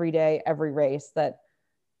every day, every race, that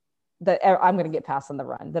I'm going to get past on the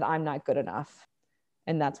run, that I'm not good enough.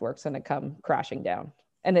 And that's where it's going to come crashing down.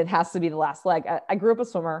 And it has to be the last leg. I grew up a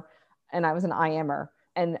swimmer, and I was an IMer,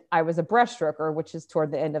 and I was a breaststroker, which is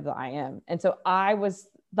toward the end of the IM. And so I was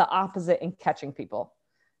the opposite in catching people.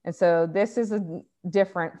 And so this is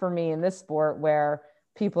different for me in this sport, where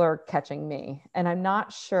people are catching me. And I'm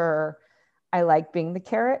not sure I like being the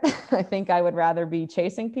carrot. I think I would rather be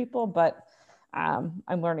chasing people, but I'm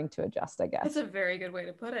learning to adjust, I guess. That's a very good way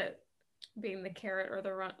to put it. Being the carrot or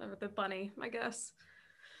the bunny, I guess.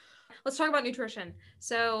 Let's talk about nutrition.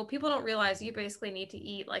 So people don't realize you basically need to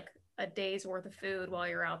eat like a day's worth of food while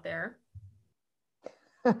you're out there.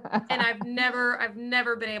 And I've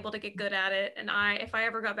never been able to get good at it. And if I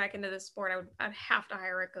ever got back into this sport, I'd have to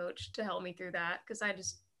hire a coach to help me through that, because I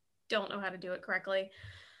just don't know how to do it correctly.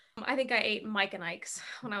 I think I ate Mike and Ike's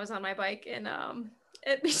when I was on my bike in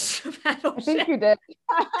at Beach of Battle. I think you did.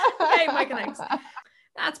 Hey, Mike and Ike's.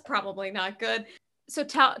 That's probably not good. So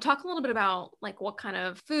talk a little bit about like what kind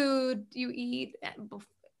of food you eat.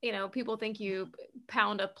 You know, people think you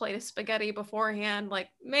pound a plate of spaghetti beforehand. Like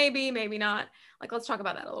maybe not. Like, let's talk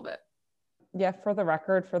about that a little bit. Yeah, for the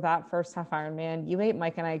record, for that first half Ironman, you ate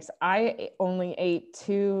Mike and Ike's. I only ate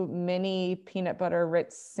 2 mini peanut butter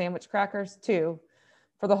Ritz sandwich crackers, 2,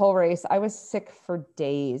 for the whole race. I was sick for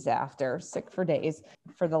days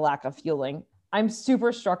for the lack of fueling. I'm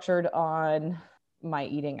super structured on my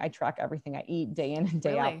eating. I track everything I eat day in and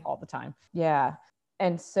day out all the time. Yeah.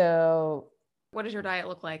 And so what does your diet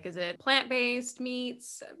look like? Is it plant-based,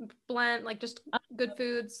 meats, blend, like just good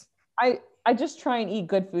foods? I just try and eat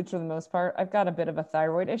good foods for the most part. I've got a bit of a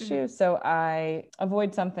thyroid issue, so I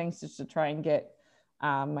avoid some things just to try and get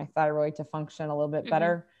my thyroid to function a little bit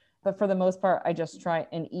better. But for the most part, I just try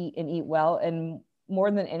and eat well. And more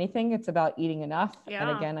than anything, it's about eating enough. Yeah.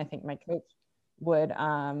 And again, I think my coach would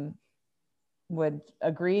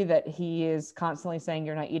agree that he is constantly saying,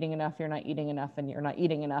 you're not eating enough, you're not eating enough, and you're not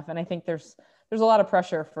eating enough. And I think there's a lot of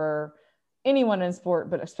pressure for anyone in sport,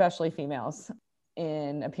 but especially females,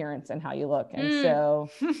 in appearance and how you look. And so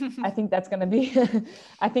I think that's going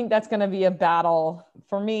to be a battle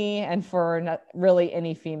for me and for not really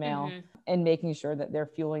any female, and making sure that they're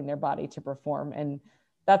fueling their body to perform. And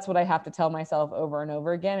that's what I have to tell myself over and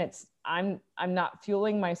over again. I'm not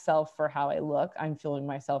fueling myself for how I look. I'm fueling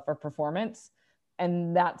myself for performance.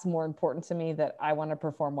 And that's more important to me, that I want to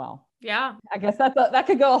perform well. Yeah. I guess that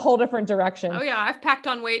could go a whole different direction. Oh yeah. I've packed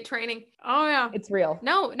on weight training. Oh yeah. It's real.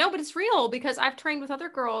 No, but it's real, because I've trained with other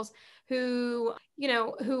girls who,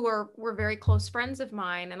 were very close friends of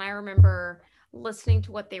mine. And I remember listening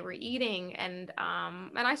to what they were eating, and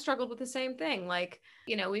I struggled with the same thing. Like,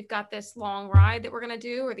 we've got this long ride that we're going to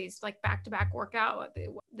do, or these like back-to-back workout,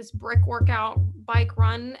 this brick workout, bike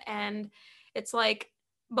run. And it's like,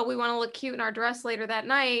 but we want to look cute in our dress later that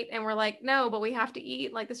night. And we're like, no, but we have to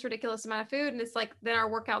eat like this ridiculous amount of food. And it's like, then our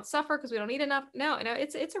workouts suffer because we don't eat enough. No,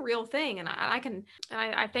 it's a real thing. And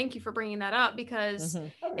I thank you for bringing that up, because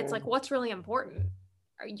it's like, what's really important?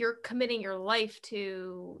 You're committing your life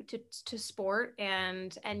to sport,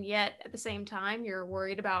 and yet at the same time, you're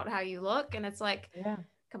worried about how you look. And it's like,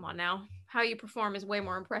 come on now, how you perform is way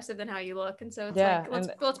more impressive than how you look. And so it's like, let's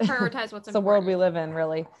prioritize what's important. It's the world we live in,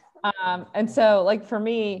 really. And so like for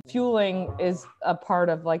me, fueling is a part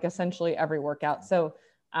of like essentially every workout. So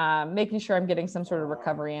making sure I'm getting some sort of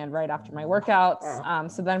recovery in right after my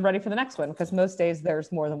workouts. So then I'm ready for the next one, because most days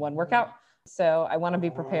there's more than one workout. So I want to be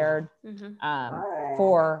prepared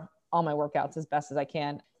for all my workouts as best as I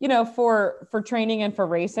can. For training and for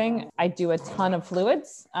racing, I do a ton of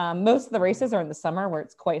fluids. Most of the races are in the summer where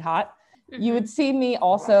it's quite hot. You would see me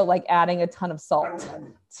also like adding a ton of salt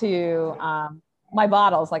to my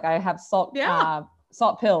bottles. Like I have salt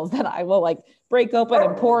pills that I will like break open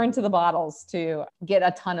and pour into the bottles to get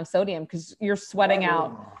a ton of sodium, because you're sweating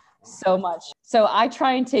out so much. So I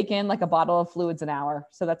try and take in like a bottle of fluids an hour.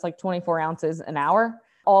 So that's like 24 ounces an hour,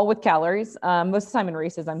 all with calories. Most of the time in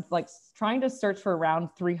races, I'm like trying to search for around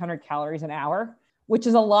 300 calories an hour, which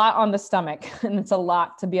is a lot on the stomach. And it's a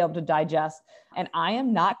lot to be able to digest. And I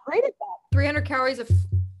am not great at that. 300 calories of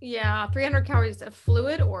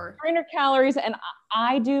fluid, or 300 calories. And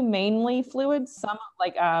I do mainly fluids, some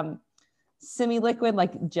like semi-liquid,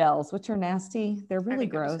 like gels, which are nasty. They're really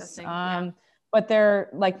gross. but they're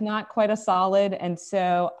like not quite as solid. And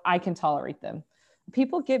so I can tolerate them.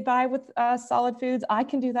 People get by with solid foods. I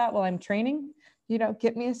can do that while I'm training. You know,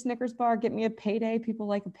 get me a Snickers bar, get me a Payday. People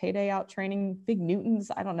like a Payday out training. Big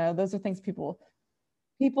Newtons. I don't know. Those are things people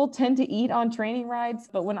tend to eat on training rides.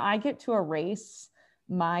 But when I get to a race,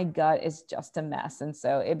 my gut is just a mess. And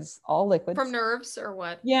so it's all liquids. From nerves or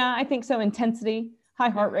what? Yeah, I think so. Intensity, high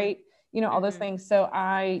heart rate, you know, all those things. So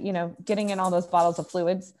getting in all those bottles of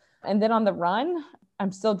fluids. And then on the run,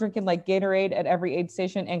 I'm still drinking like Gatorade at every aid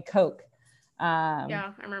station and Coke.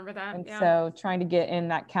 Yeah, I remember that. And so trying to get in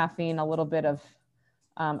that caffeine, a little bit of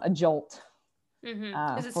a jolt.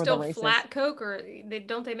 Is it still flat Coke, or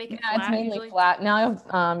don't they make it flat? It's mainly usually? flat.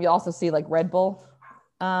 Now you also see like Red Bull.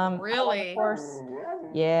 Really? Of course.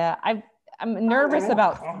 Yeah, I'm nervous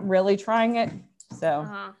about really trying it. So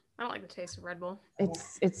I don't like the taste of Red Bull.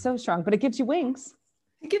 It's so strong, but it gives you wings.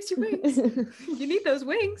 It gives you wings. You need those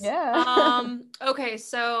wings. Yeah. Okay,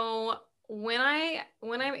 so when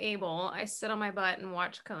I'm able, I sit on my butt and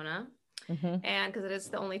watch Kona, and because it is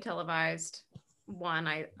the only televised one,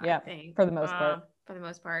 I think for the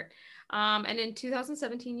most part. And in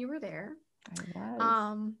 2017, you were there. I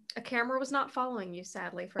was. A camera was not following you,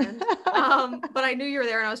 sadly, friend. But I knew you were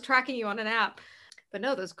there, and I was tracking you on an app. But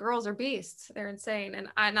no, those girls are beasts. They're insane.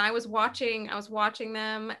 And I was watching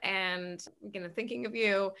them and, you know, thinking of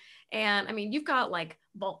you. And I mean, you've got like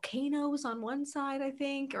volcanoes on one side, I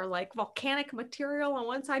think, or like volcanic material on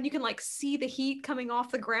one side. You can like see the heat coming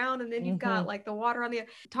off the ground. And then you've got like the water on the,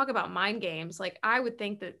 talk about mind games. Like I would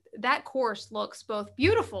think that course looks both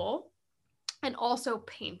beautiful and also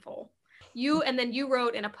painful. And then you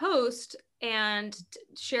wrote in a post, and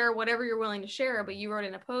share whatever you're willing to share, but you wrote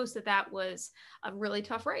in a post that was a really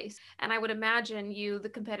tough race. And I would imagine you, the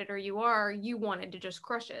competitor you are, you wanted to just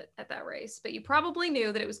crush it at that race, but you probably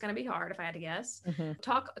knew that it was going to be hard, if I had to guess.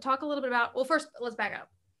 Talk a little bit about, well, first let's back up.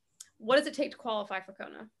 What does it take to qualify for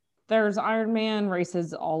Kona? There's Ironman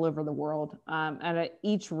races all over the world. And at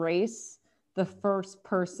each race, the first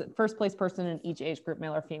place person in each age group,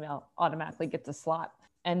 male or female, automatically gets a slot.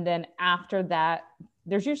 And then after that,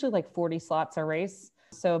 there's usually like 40 slots a race.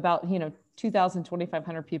 So about, 2,000,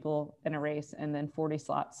 2,500 people in a race, and then 40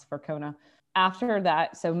 slots for Kona. After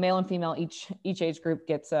that, so male and female, each age group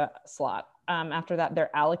gets a slot. After that,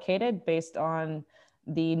 they're allocated based on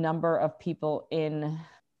the number of people in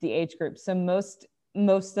the age group. So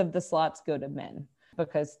most of the slots go to men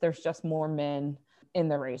because there's just more men in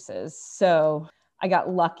the races. So I got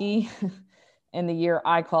lucky in the year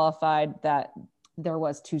I qualified that there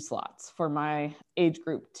was 2 slots for my age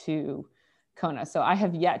group to Kona. So I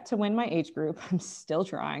have yet to win my age group. I'm still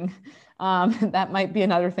trying. That might be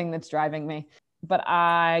another thing that's driving me. But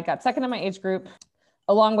I got second in my age group,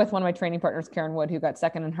 along with one of my training partners, Karen Wood, who got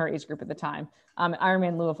second in her age group at the time, at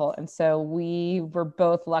Ironman Louisville. And so we were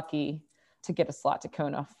both lucky to get a slot to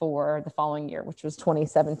Kona for the following year, which was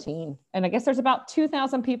 2017. And I guess there's about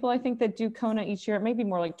 2,000 people, I think, that do Kona each year. It may be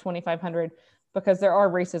more like 2,500, because there are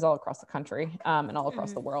races all across the country and all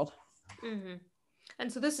across the world. And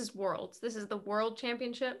so this is Worlds. This is the World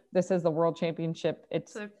Championship. This is the World Championship.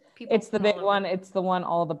 It's the big one. It's the one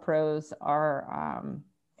all the pros are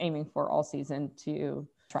aiming for all season to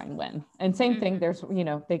try and win. And same thing, there's,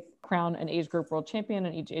 they crown an age group world champion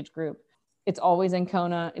in each age group. It's always in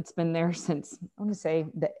Kona. It's been there since, I want to say,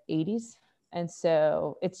 the 80s. And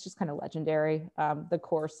so it's just kind of legendary. The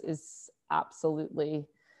course is absolutely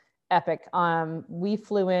epic. We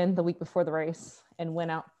flew in the week before the race and went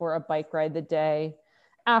out for a bike ride the day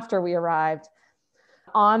after we arrived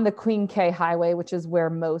on the Queen K Highway, which is where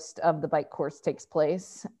most of the bike course takes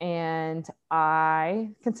place. And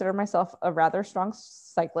I consider myself a rather strong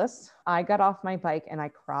cyclist. I got off my bike and I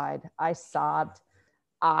cried. I sobbed.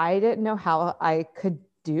 I didn't know how I could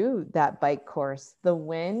do that bike course. The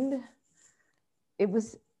wind, it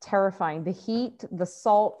was terrifying. The heat, the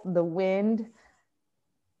salt, the wind,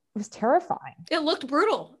 it was terrifying. It looked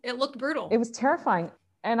brutal. It was terrifying.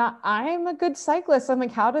 And I'm a good cyclist. I'm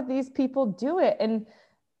like, how did these people do it? And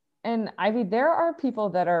I mean, there are people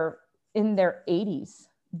that are in their 80s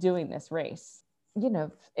doing this race, in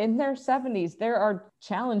their 70s. There are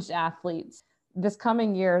challenged athletes. This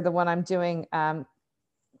coming year, the one I'm doing,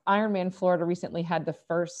 Ironman Florida recently had the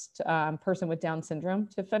first person with Down syndrome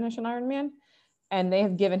to finish an Ironman, and they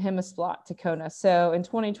have given him a slot to Kona. So in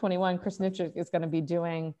 2021, Chris Newchik is going to be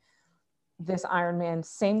doing this Ironman,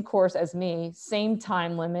 same course as me, same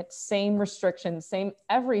time limit, same restrictions, same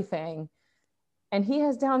everything. And he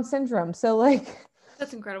has Down syndrome. So like,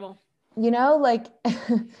 that's incredible.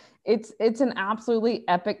 It's an absolutely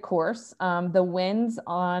epic course. The winds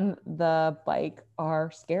on the bike are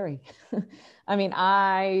scary. I mean,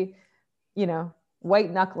 I you know,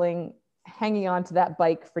 white knuckling, hanging on to that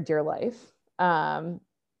bike for dear life.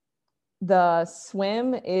 The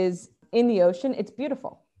swim is in the ocean. It's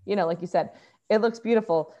beautiful. You know, like you said, it looks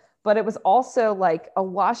beautiful, but it was also like a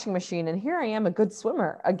washing machine. And here I am, a good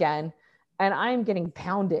swimmer again, and I'm getting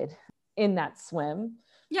pounded in that swim.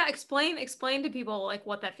 Yeah, explain to people like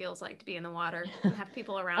what that feels like to be in the water and have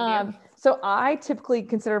people around you. So I typically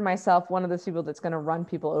consider myself one of those people that's going to run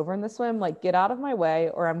people over in the swim, like get out of my way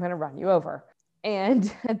or I'm going to run you over.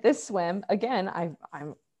 And at this swim, again,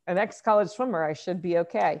 I'm an ex-college swimmer. I should be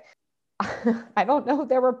okay. I don't know.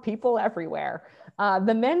 There were people everywhere.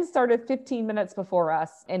 The men started 15 minutes before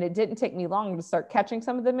us, and it didn't take me long to start catching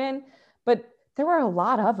some of the men, but there were a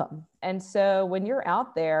lot of them. And so when you're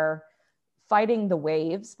out there fighting the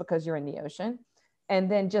waves because you're in the ocean,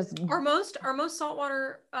 and then just are most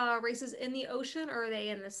saltwater races in the ocean, or are they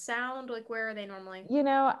in the Sound? Like, where are they normally?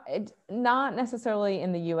 Not necessarily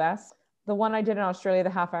in the US. The one I did in Australia,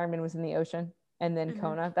 the half Ironman, was in the ocean, and then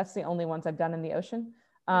Kona. That's the only ones I've done in the ocean.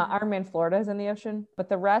 Ironman Florida is in the ocean, but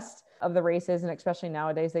the rest of the races, and especially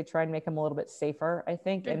nowadays, they try and make them a little bit safer, I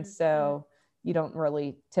think. And so you don't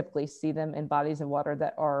really typically see them in bodies of water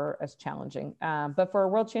that are as challenging. But for a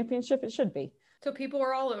world championship, it should be. So people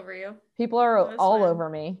were all over you. People are all over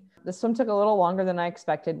me. The swim took a little longer than I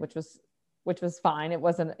expected, which was fine. It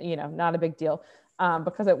wasn't, not a big deal.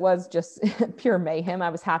 Because it was just pure mayhem. I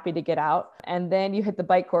was happy to get out. And then you hit the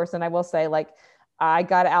bike course. And I will say, like, I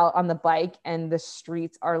got out on the bike and the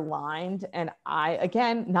streets are lined. And I,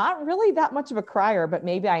 again, not really that much of a crier, but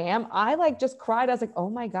maybe I am. I like just cried. I was like, oh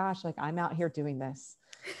my gosh, like I'm out here doing this.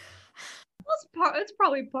 It's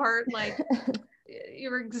probably part like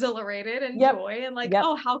you're exhilarated and joy and like,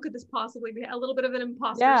 oh, how could this possibly be? A little bit of an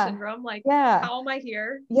imposter syndrome. Like, how am I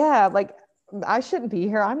here? Yeah. Like I shouldn't be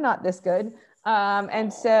here. I'm not this good.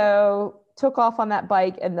 And so took off on that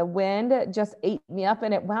bike and the wind just ate me up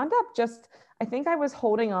and it wound up I think I was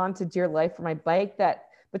holding on to dear life for my bike, that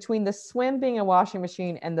between the swim being a washing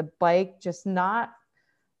machine and the bike just not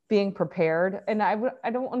being prepared. And I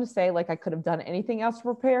don't want to say like I could have done anything else to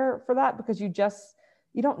prepare for that, because you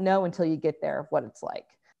don't know until you get there what it's like.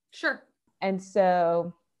 Sure. And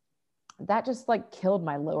so that just like killed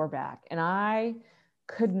my lower back, and I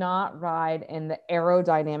could not ride in the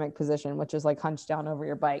aerodynamic position, which is like hunched down over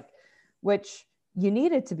your bike, which you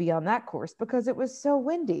needed to be on that course because it was so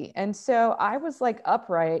windy. And so I was like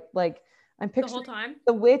upright, like I'm picturing the whole time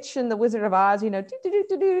the witch and the Wizard of Oz, and it's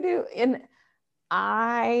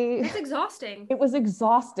exhausting. It was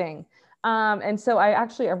exhausting. And so I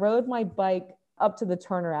rode my bike up to the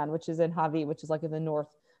turnaround, which is in Hawi, which is like in the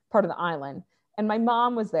north part of the island. And my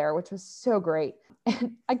mom was there, which was so great.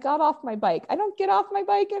 And I got off my bike. I don't get off my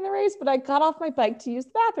bike in the race, but I got off my bike to use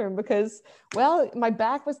the bathroom because, well, my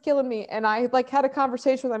back was killing me. And I like had a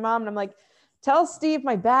conversation with my mom and I'm like, tell Steve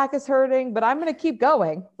my back is hurting, but I'm going to keep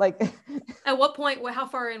going. Like at what point, how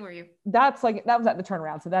far in were you? That was at the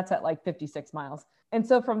turnaround. So that's at like 56 miles. And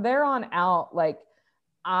so from there on out, like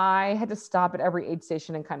I had to stop at every aid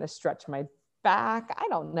station and kind of stretch my back. I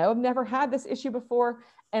don't know. I've never had this issue before.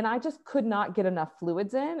 And I just could not get enough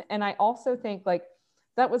fluids in. And I also think like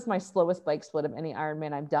that was my slowest bike split of any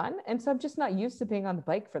Ironman I've done. And so I'm just not used to being on the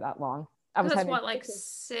bike for that long. That's like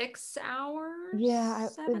 6 hours? Yeah,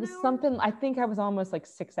 it was something. I think I was almost like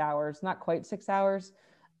 6 hours, not quite 6 hours.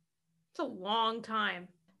 It's a long time.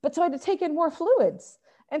 But so I had to take in more fluids.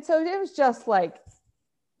 And so it was just like,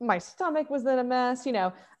 my stomach was in a mess.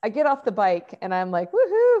 I get off the bike and I'm like,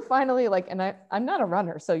 woohoo, finally. Like, and I'm not a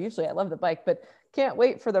runner. So usually I love the bike, but can't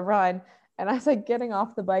wait for the run. And I was like getting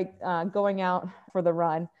off the bike, going out for the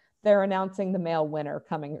run, they're announcing the male winner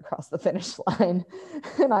coming across the finish line.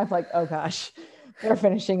 And I'm like, oh gosh, they're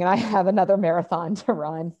finishing and I have another marathon to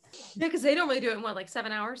run. Yeah, because they normally do it in what, like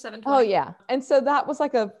 7 hours, 7:20? Oh yeah. And so that was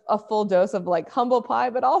like a full dose of like humble pie,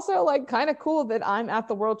 but also like kind of cool that I'm at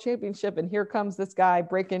the world championship and here comes this guy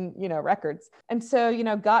breaking, records. And so,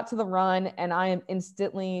 got to the run and I am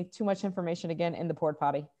instantly too much information again in the porta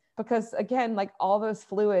potty. Because again, like all those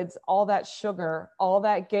fluids, all that sugar, all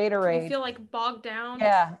that Gatorade. You feel like bogged down.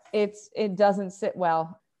 Yeah, it doesn't sit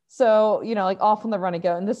well. So, like off on the run I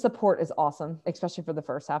go. And the support is awesome, especially for the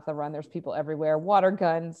first half of the run. There's people everywhere, water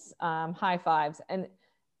guns, high fives. And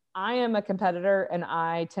I am a competitor and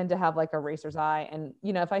I tend to have like a racer's eye. And,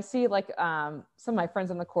 if I see like some of my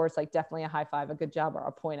friends on the course, like definitely a high five, a good job, or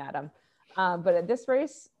I'll point at them. But at this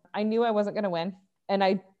race, I knew I wasn't going to win. And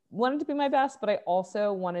I wanted to be my best, but I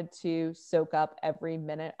also wanted to soak up every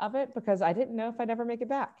minute of it because I didn't know if I'd ever make it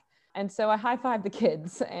back. And so I high-fived the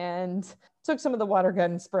kids and took some of the water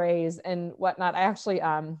gun sprays and whatnot. I actually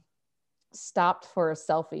stopped for a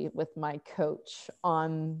selfie with my coach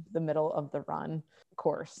on the middle of the run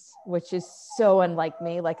course, which is so unlike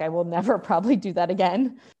me. Like I will never probably do that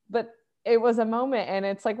again, but it was a moment, and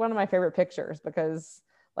it's like one of my favorite pictures because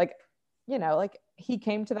like, you know, like he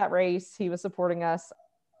came to that race, he was supporting us.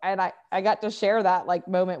 And I got to share that like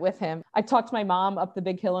moment with him. I talked to my mom up the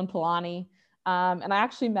big hill in Palani. And I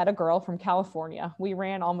actually met a girl from California. We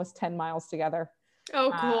ran almost 10 miles together.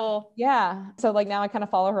 Oh, cool. Yeah. So like now I kind of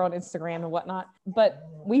follow her on Instagram and whatnot, but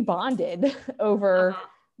we bonded over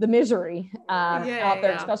the misery out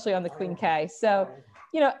there, especially on the Queen K. So,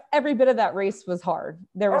 you know, every bit of that race was hard.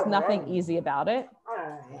 There was nothing easy about it.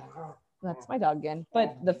 That's my dog again.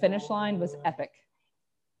 But the finish line was epic.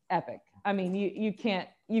 Epic. I mean, you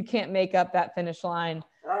can't make up that finish line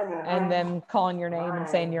and then calling your name and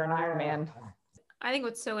saying you're an Ironman. I think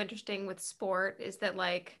what's so interesting with sport is that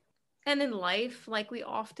like, and in life, like we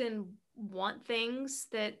often want things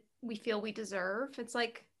that we feel we deserve. It's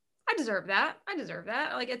like, I deserve that. I deserve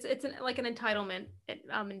that. Like it's like an entitlement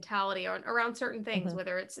mentality around certain things,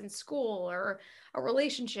 whether it's in school or a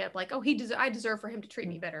relationship, like, oh, I deserve for him to treat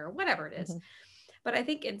me better, or whatever it is. But I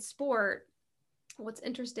think in sport, what's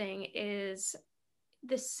interesting is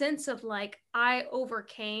this sense of like, I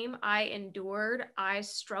overcame, I endured, I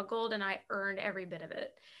struggled, and I earned every bit of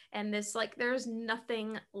it. And this, like, there's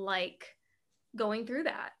nothing like going through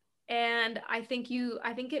that. And I think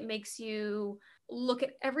it makes you look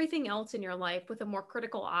at everything else in your life with a more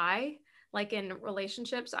critical eye. Like in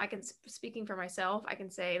relationships, speaking for myself, I can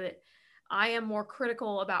say that I am more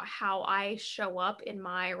critical about how I show up in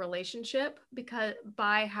my relationship because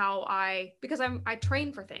I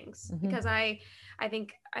train for things, because I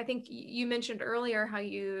think you mentioned earlier how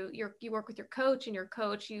you work with your coach, and your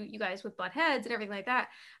coach, you guys would butt heads and everything like that.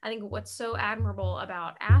 I think what's so admirable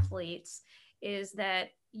about athletes is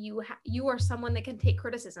that you are someone that can take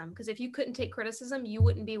criticism, because if you couldn't take criticism, you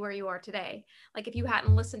wouldn't be where you are today. Like if you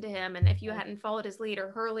hadn't listened to him, and if you hadn't followed his lead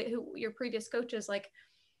or who your previous coaches, like.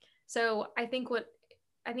 So I think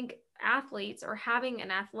athletes, or having an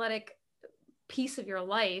athletic piece of your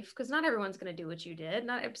life, because not everyone's going to do what you did.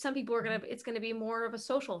 Some people are it's going to be more of a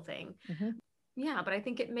social thing. Yeah. But I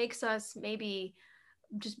think it makes us maybe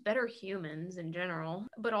just better humans in general.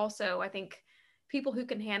 But also I think people who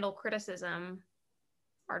can handle criticism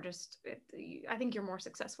are I think you're more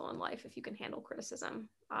successful in life if you can handle criticism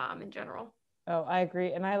in general. Oh, I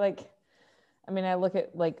agree. And I look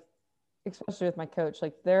at like, especially with my coach,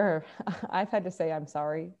 like I've had to say I'm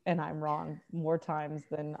sorry and I'm wrong more times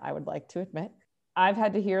than I would like to admit. I've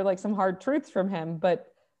had to hear like some hard truths from him,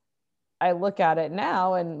 but I look at it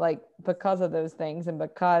now, and like, because of those things, and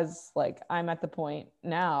because like I'm at the point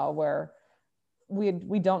now where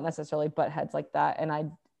we don't necessarily butt heads like that.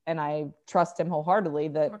 And I trust him wholeheartedly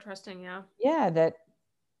that more trusting. Yeah. That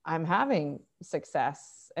I'm having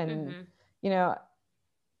success. And, you know,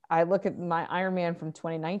 I look at my Ironman from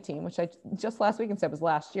 2019, which I just last weekend said was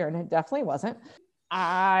last year, and it definitely wasn't.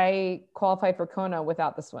 I qualified for Kona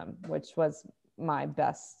without the swim, which was my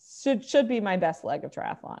best, should be my best leg of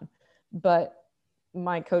triathlon. But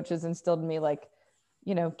my coaches instilled in me, like,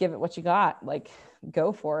 you know, give it what you got, like,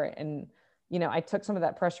 go for it. And, you know, I took some of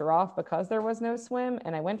that pressure off because there was no swim,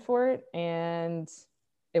 and I went for it, and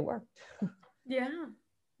it worked. Yeah.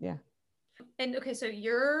 Yeah. And okay, so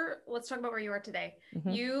let's talk about where you are today.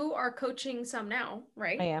 You are coaching some now,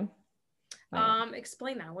 right? I am.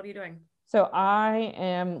 Explain that. What are you doing? So I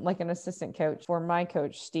am like an assistant coach for my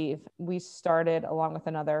coach, Steve. We started along with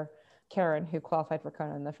another, Karen, who qualified for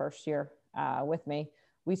Kona in the first year with me.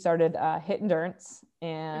 We started HIT Endurance,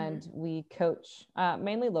 and we coach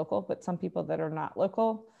mainly local, but some people that are not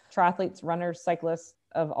local, triathletes, runners, cyclists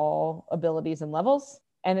of all abilities and levels.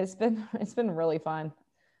 And it's been really fun.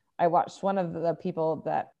 I watched one of the people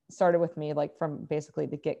that started with me, like from basically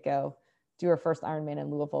the get-go, do her first Ironman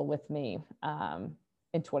in Louisville with me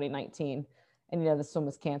in 2019. And, you know, the swim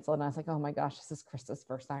was canceled. And I was like, oh my gosh, this is Krista's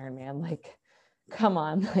first Ironman. Like, come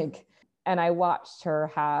on. Like, and I watched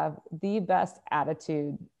her have the best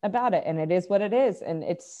attitude about it. And it is what it is. And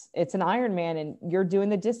it's an Ironman, and you're doing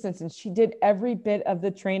the distance. And she did every bit of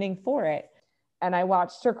the training for it. And I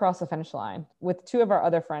watched her cross the finish line with two of our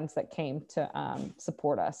other friends that came to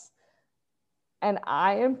support us. And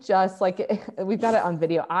I am just like, we've got it on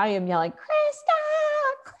video. I am yelling, Krista,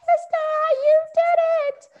 you did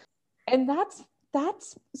it. And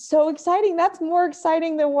that's so exciting. That's more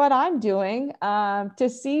exciting than what I'm doing, to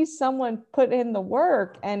see someone put in the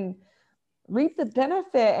work and reap the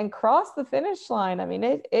benefit and cross the finish line. I mean,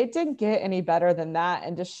 it didn't get any better than that.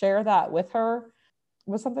 And to share that with her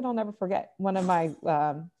was something I'll never forget. One of my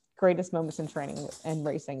greatest moments in training and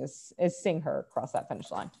racing is seeing her cross that finish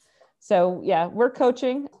line. So yeah, we're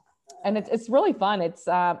coaching, and it's really fun. It's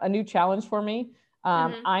a new challenge for me.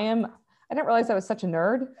 I didn't realize I was such a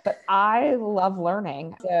nerd, but I love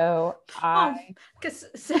learning. So Oh, because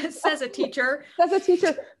says a teacher. as a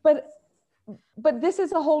teacher, but this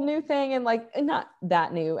is a whole new thing, and like not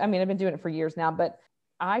that new. I mean, I've been doing it for years now, but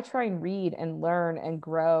I try and read and learn and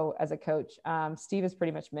grow as a coach. Steve has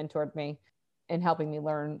pretty much mentored me in helping me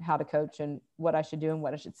learn how to coach and what I should do and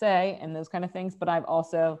what I should say and those kind of things. But I've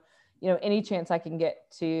also, any chance I can get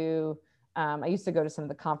to, I used to go to some of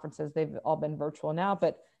the conferences. They've all been virtual now,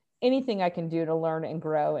 but anything I can do to learn and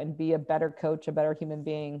grow and be a better coach, a better human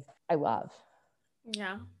being, I love.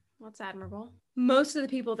 Yeah, that's admirable. Most of the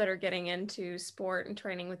people that are getting into sport and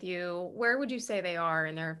training with you, where would you say they are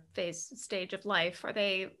in their stage of life? Are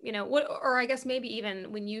they, what, or I guess maybe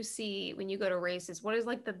even when you go to races, what is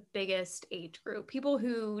like the biggest age group? People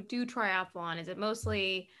who do triathlon, is it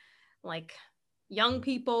mostly like young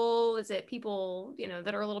people? Is it people,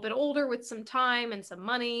 that are a little bit older with some time and some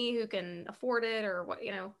money who can afford it, or what,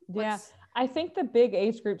 Yeah, I think the big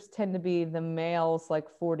age groups tend to be the males, like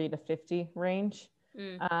 40 to 50 range.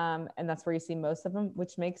 And that's where you see most of them,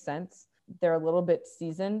 which makes sense. They're a little bit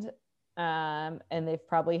seasoned, and they've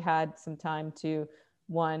probably had some time to,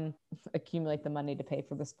 one, accumulate the money to pay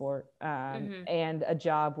for the sport, and a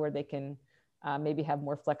job where they can maybe have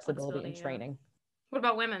more flexibility in training. What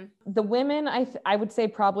about women? The women, I would say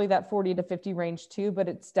probably that 40 to 50 range too, but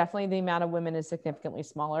it's definitely the amount of women is significantly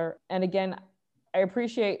smaller. And again, I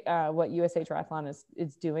appreciate what USA Triathlon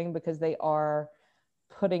is doing, because they are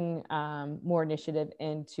putting more initiative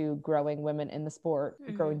into growing women in the sport,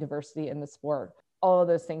 growing diversity in the sport. All of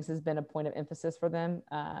those things has been a point of emphasis for them.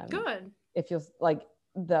 Good. It feels like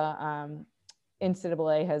the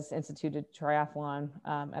NCAA has instituted triathlon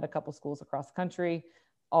at a couple schools across the country,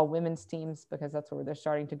 all women's teams, because that's where they're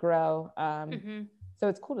starting to grow. So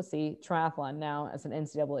it's cool to see triathlon now as an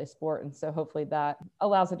NCAA sport. And so hopefully that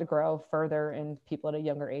allows it to grow further and people at a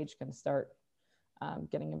younger age can start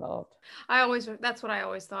getting involved. That's what I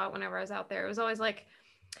always thought whenever I was out there. It was always like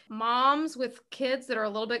moms with kids that are a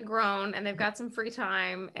little bit grown and they've got some free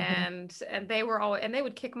time, and they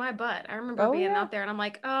would kick my butt. I remember being out there and I'm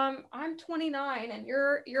like, I'm 29 and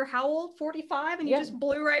you're how old? 45, and you just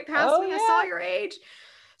blew right past me. I saw your age.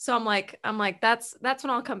 So I'm like, that's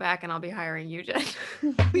when I'll come back and I'll be hiring you, Jen.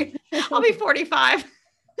 I'll be 45.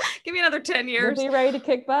 Give me another 10 years. You'll be ready to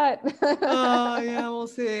kick butt. Oh, yeah, we'll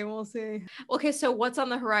see. Okay, so what's on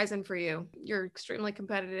the horizon for you? You're extremely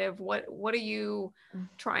competitive. What are you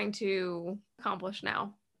trying to accomplish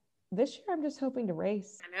now? This year, I'm just hoping to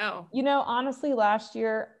race. I know. Honestly, last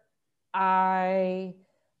year, I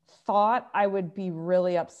thought I would be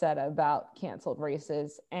really upset about canceled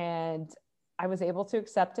races, and I was able to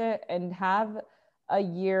accept it and have a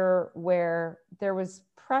year where there was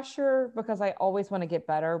pressure because I always want to get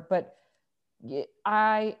better, but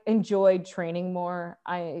I enjoyed training more.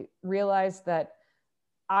 I realized that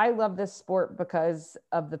I love this sport because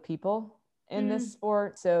of the people in this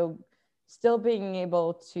sport. So still being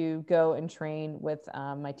able to go and train with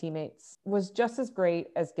my teammates was just as great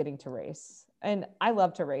as getting to race. And I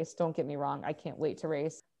love to race. Don't get me wrong. I can't wait to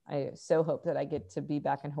race. I so hope that I get to be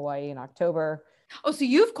back in Hawaii in October. Oh, so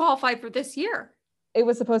you've qualified for this year? It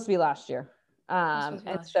was supposed to be last year.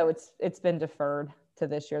 So it's been deferred to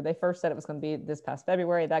this year. They first said it was going to be this past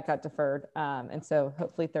February. That got deferred. And so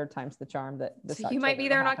hopefully third time's the charm that this so you might be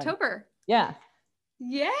there in October. Yeah.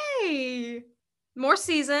 Yay. More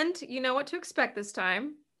seasoned. You know what to expect this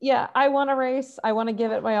time. Yeah. I want to race. I want to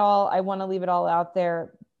give it my all. I want to leave it all out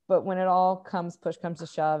there. But when it all push comes to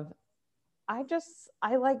shove,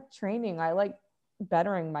 I like training. I like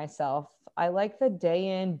bettering myself. I like the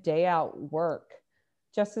day in, day out work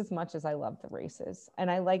just as much as I love the races.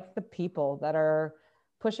 And I like the people that are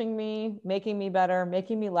pushing me, making me better,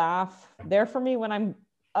 making me laugh. There for me when I'm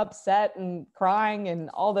upset and crying and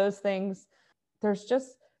all those things. There's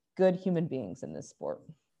just good human beings in this sport.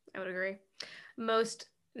 I would agree. No,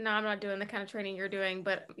 I'm not doing the kind of training you're doing,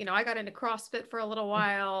 but I got into CrossFit for a little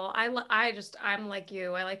while. I'm like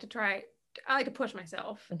you. I like to push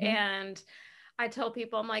myself. And I tell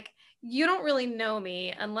people, I'm like, you don't really know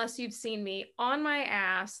me unless you've seen me on my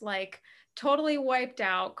ass, like totally wiped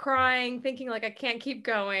out, crying, thinking like I can't keep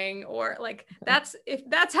going, or like that's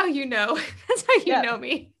how you know, that's how you know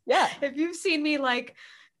me. Yeah. If you've seen me like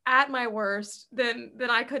at my worst, then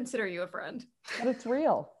I consider you a friend. But it's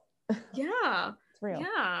real. Yeah. It's real.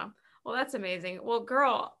 Yeah. Well, that's amazing. Well,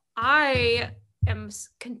 girl, I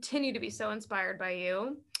continue to be so inspired by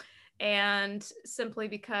you. And simply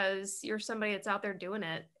because you're somebody that's out there doing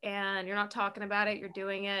it and you're not talking about it, you're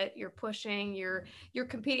doing it, you're pushing, you're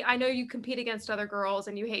competing. I know you compete against other girls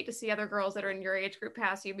and you hate to see other girls that are in your age group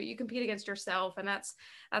pass you, but you compete against yourself. And that's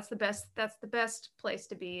the best place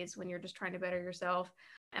to be, is when you're just trying to better yourself.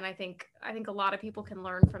 And I think a lot of people can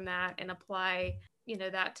learn from that and apply,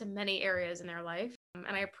 that to many areas in their life.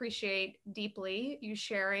 And I appreciate deeply you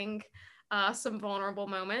sharing some vulnerable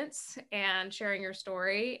moments and sharing your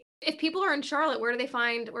story. If people are in Charlotte, where do they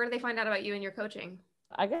find out about you and your coaching?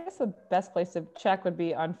 I guess the best place to check would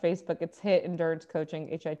be on Facebook. It's HIT Endurance Coaching,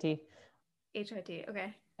 HIT. HIT,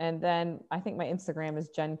 okay. And then I think my Instagram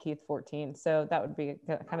is JenKeith14. So that would be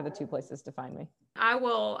kind of the two places to find me. I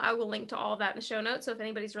will link to all of that in the show notes. So if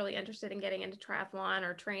anybody's really interested in getting into triathlon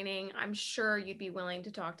or training, I'm sure you'd be willing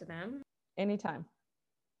to talk to them. Anytime.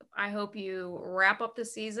 I hope you wrap up the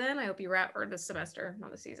season. I hope you or the semester,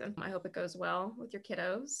 not the season. I hope it goes well with your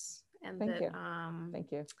kiddos, and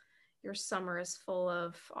Thank you. Your summer is full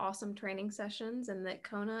of awesome training sessions, and that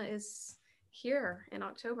Kona is here in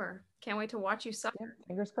October. Can't wait to watch you suffer. Yeah,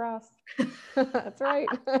 fingers crossed. That's right.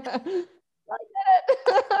 I did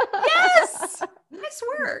it. Yes. Nice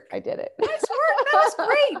work. I did it. Nice work. That was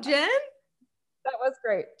great, Jen. That was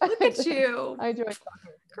great. Look at you. I enjoyed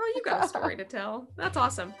talking. Girl, you got a story to tell. That's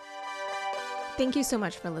awesome. Thank you so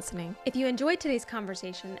much for listening. If you enjoyed today's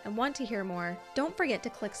conversation and want to hear more, don't forget to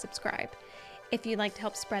click subscribe. If you'd like to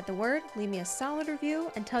help spread the word, leave me a solid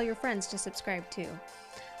review and tell your friends to subscribe too.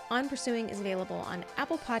 On Pursuing is available on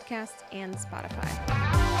Apple Podcasts and Spotify.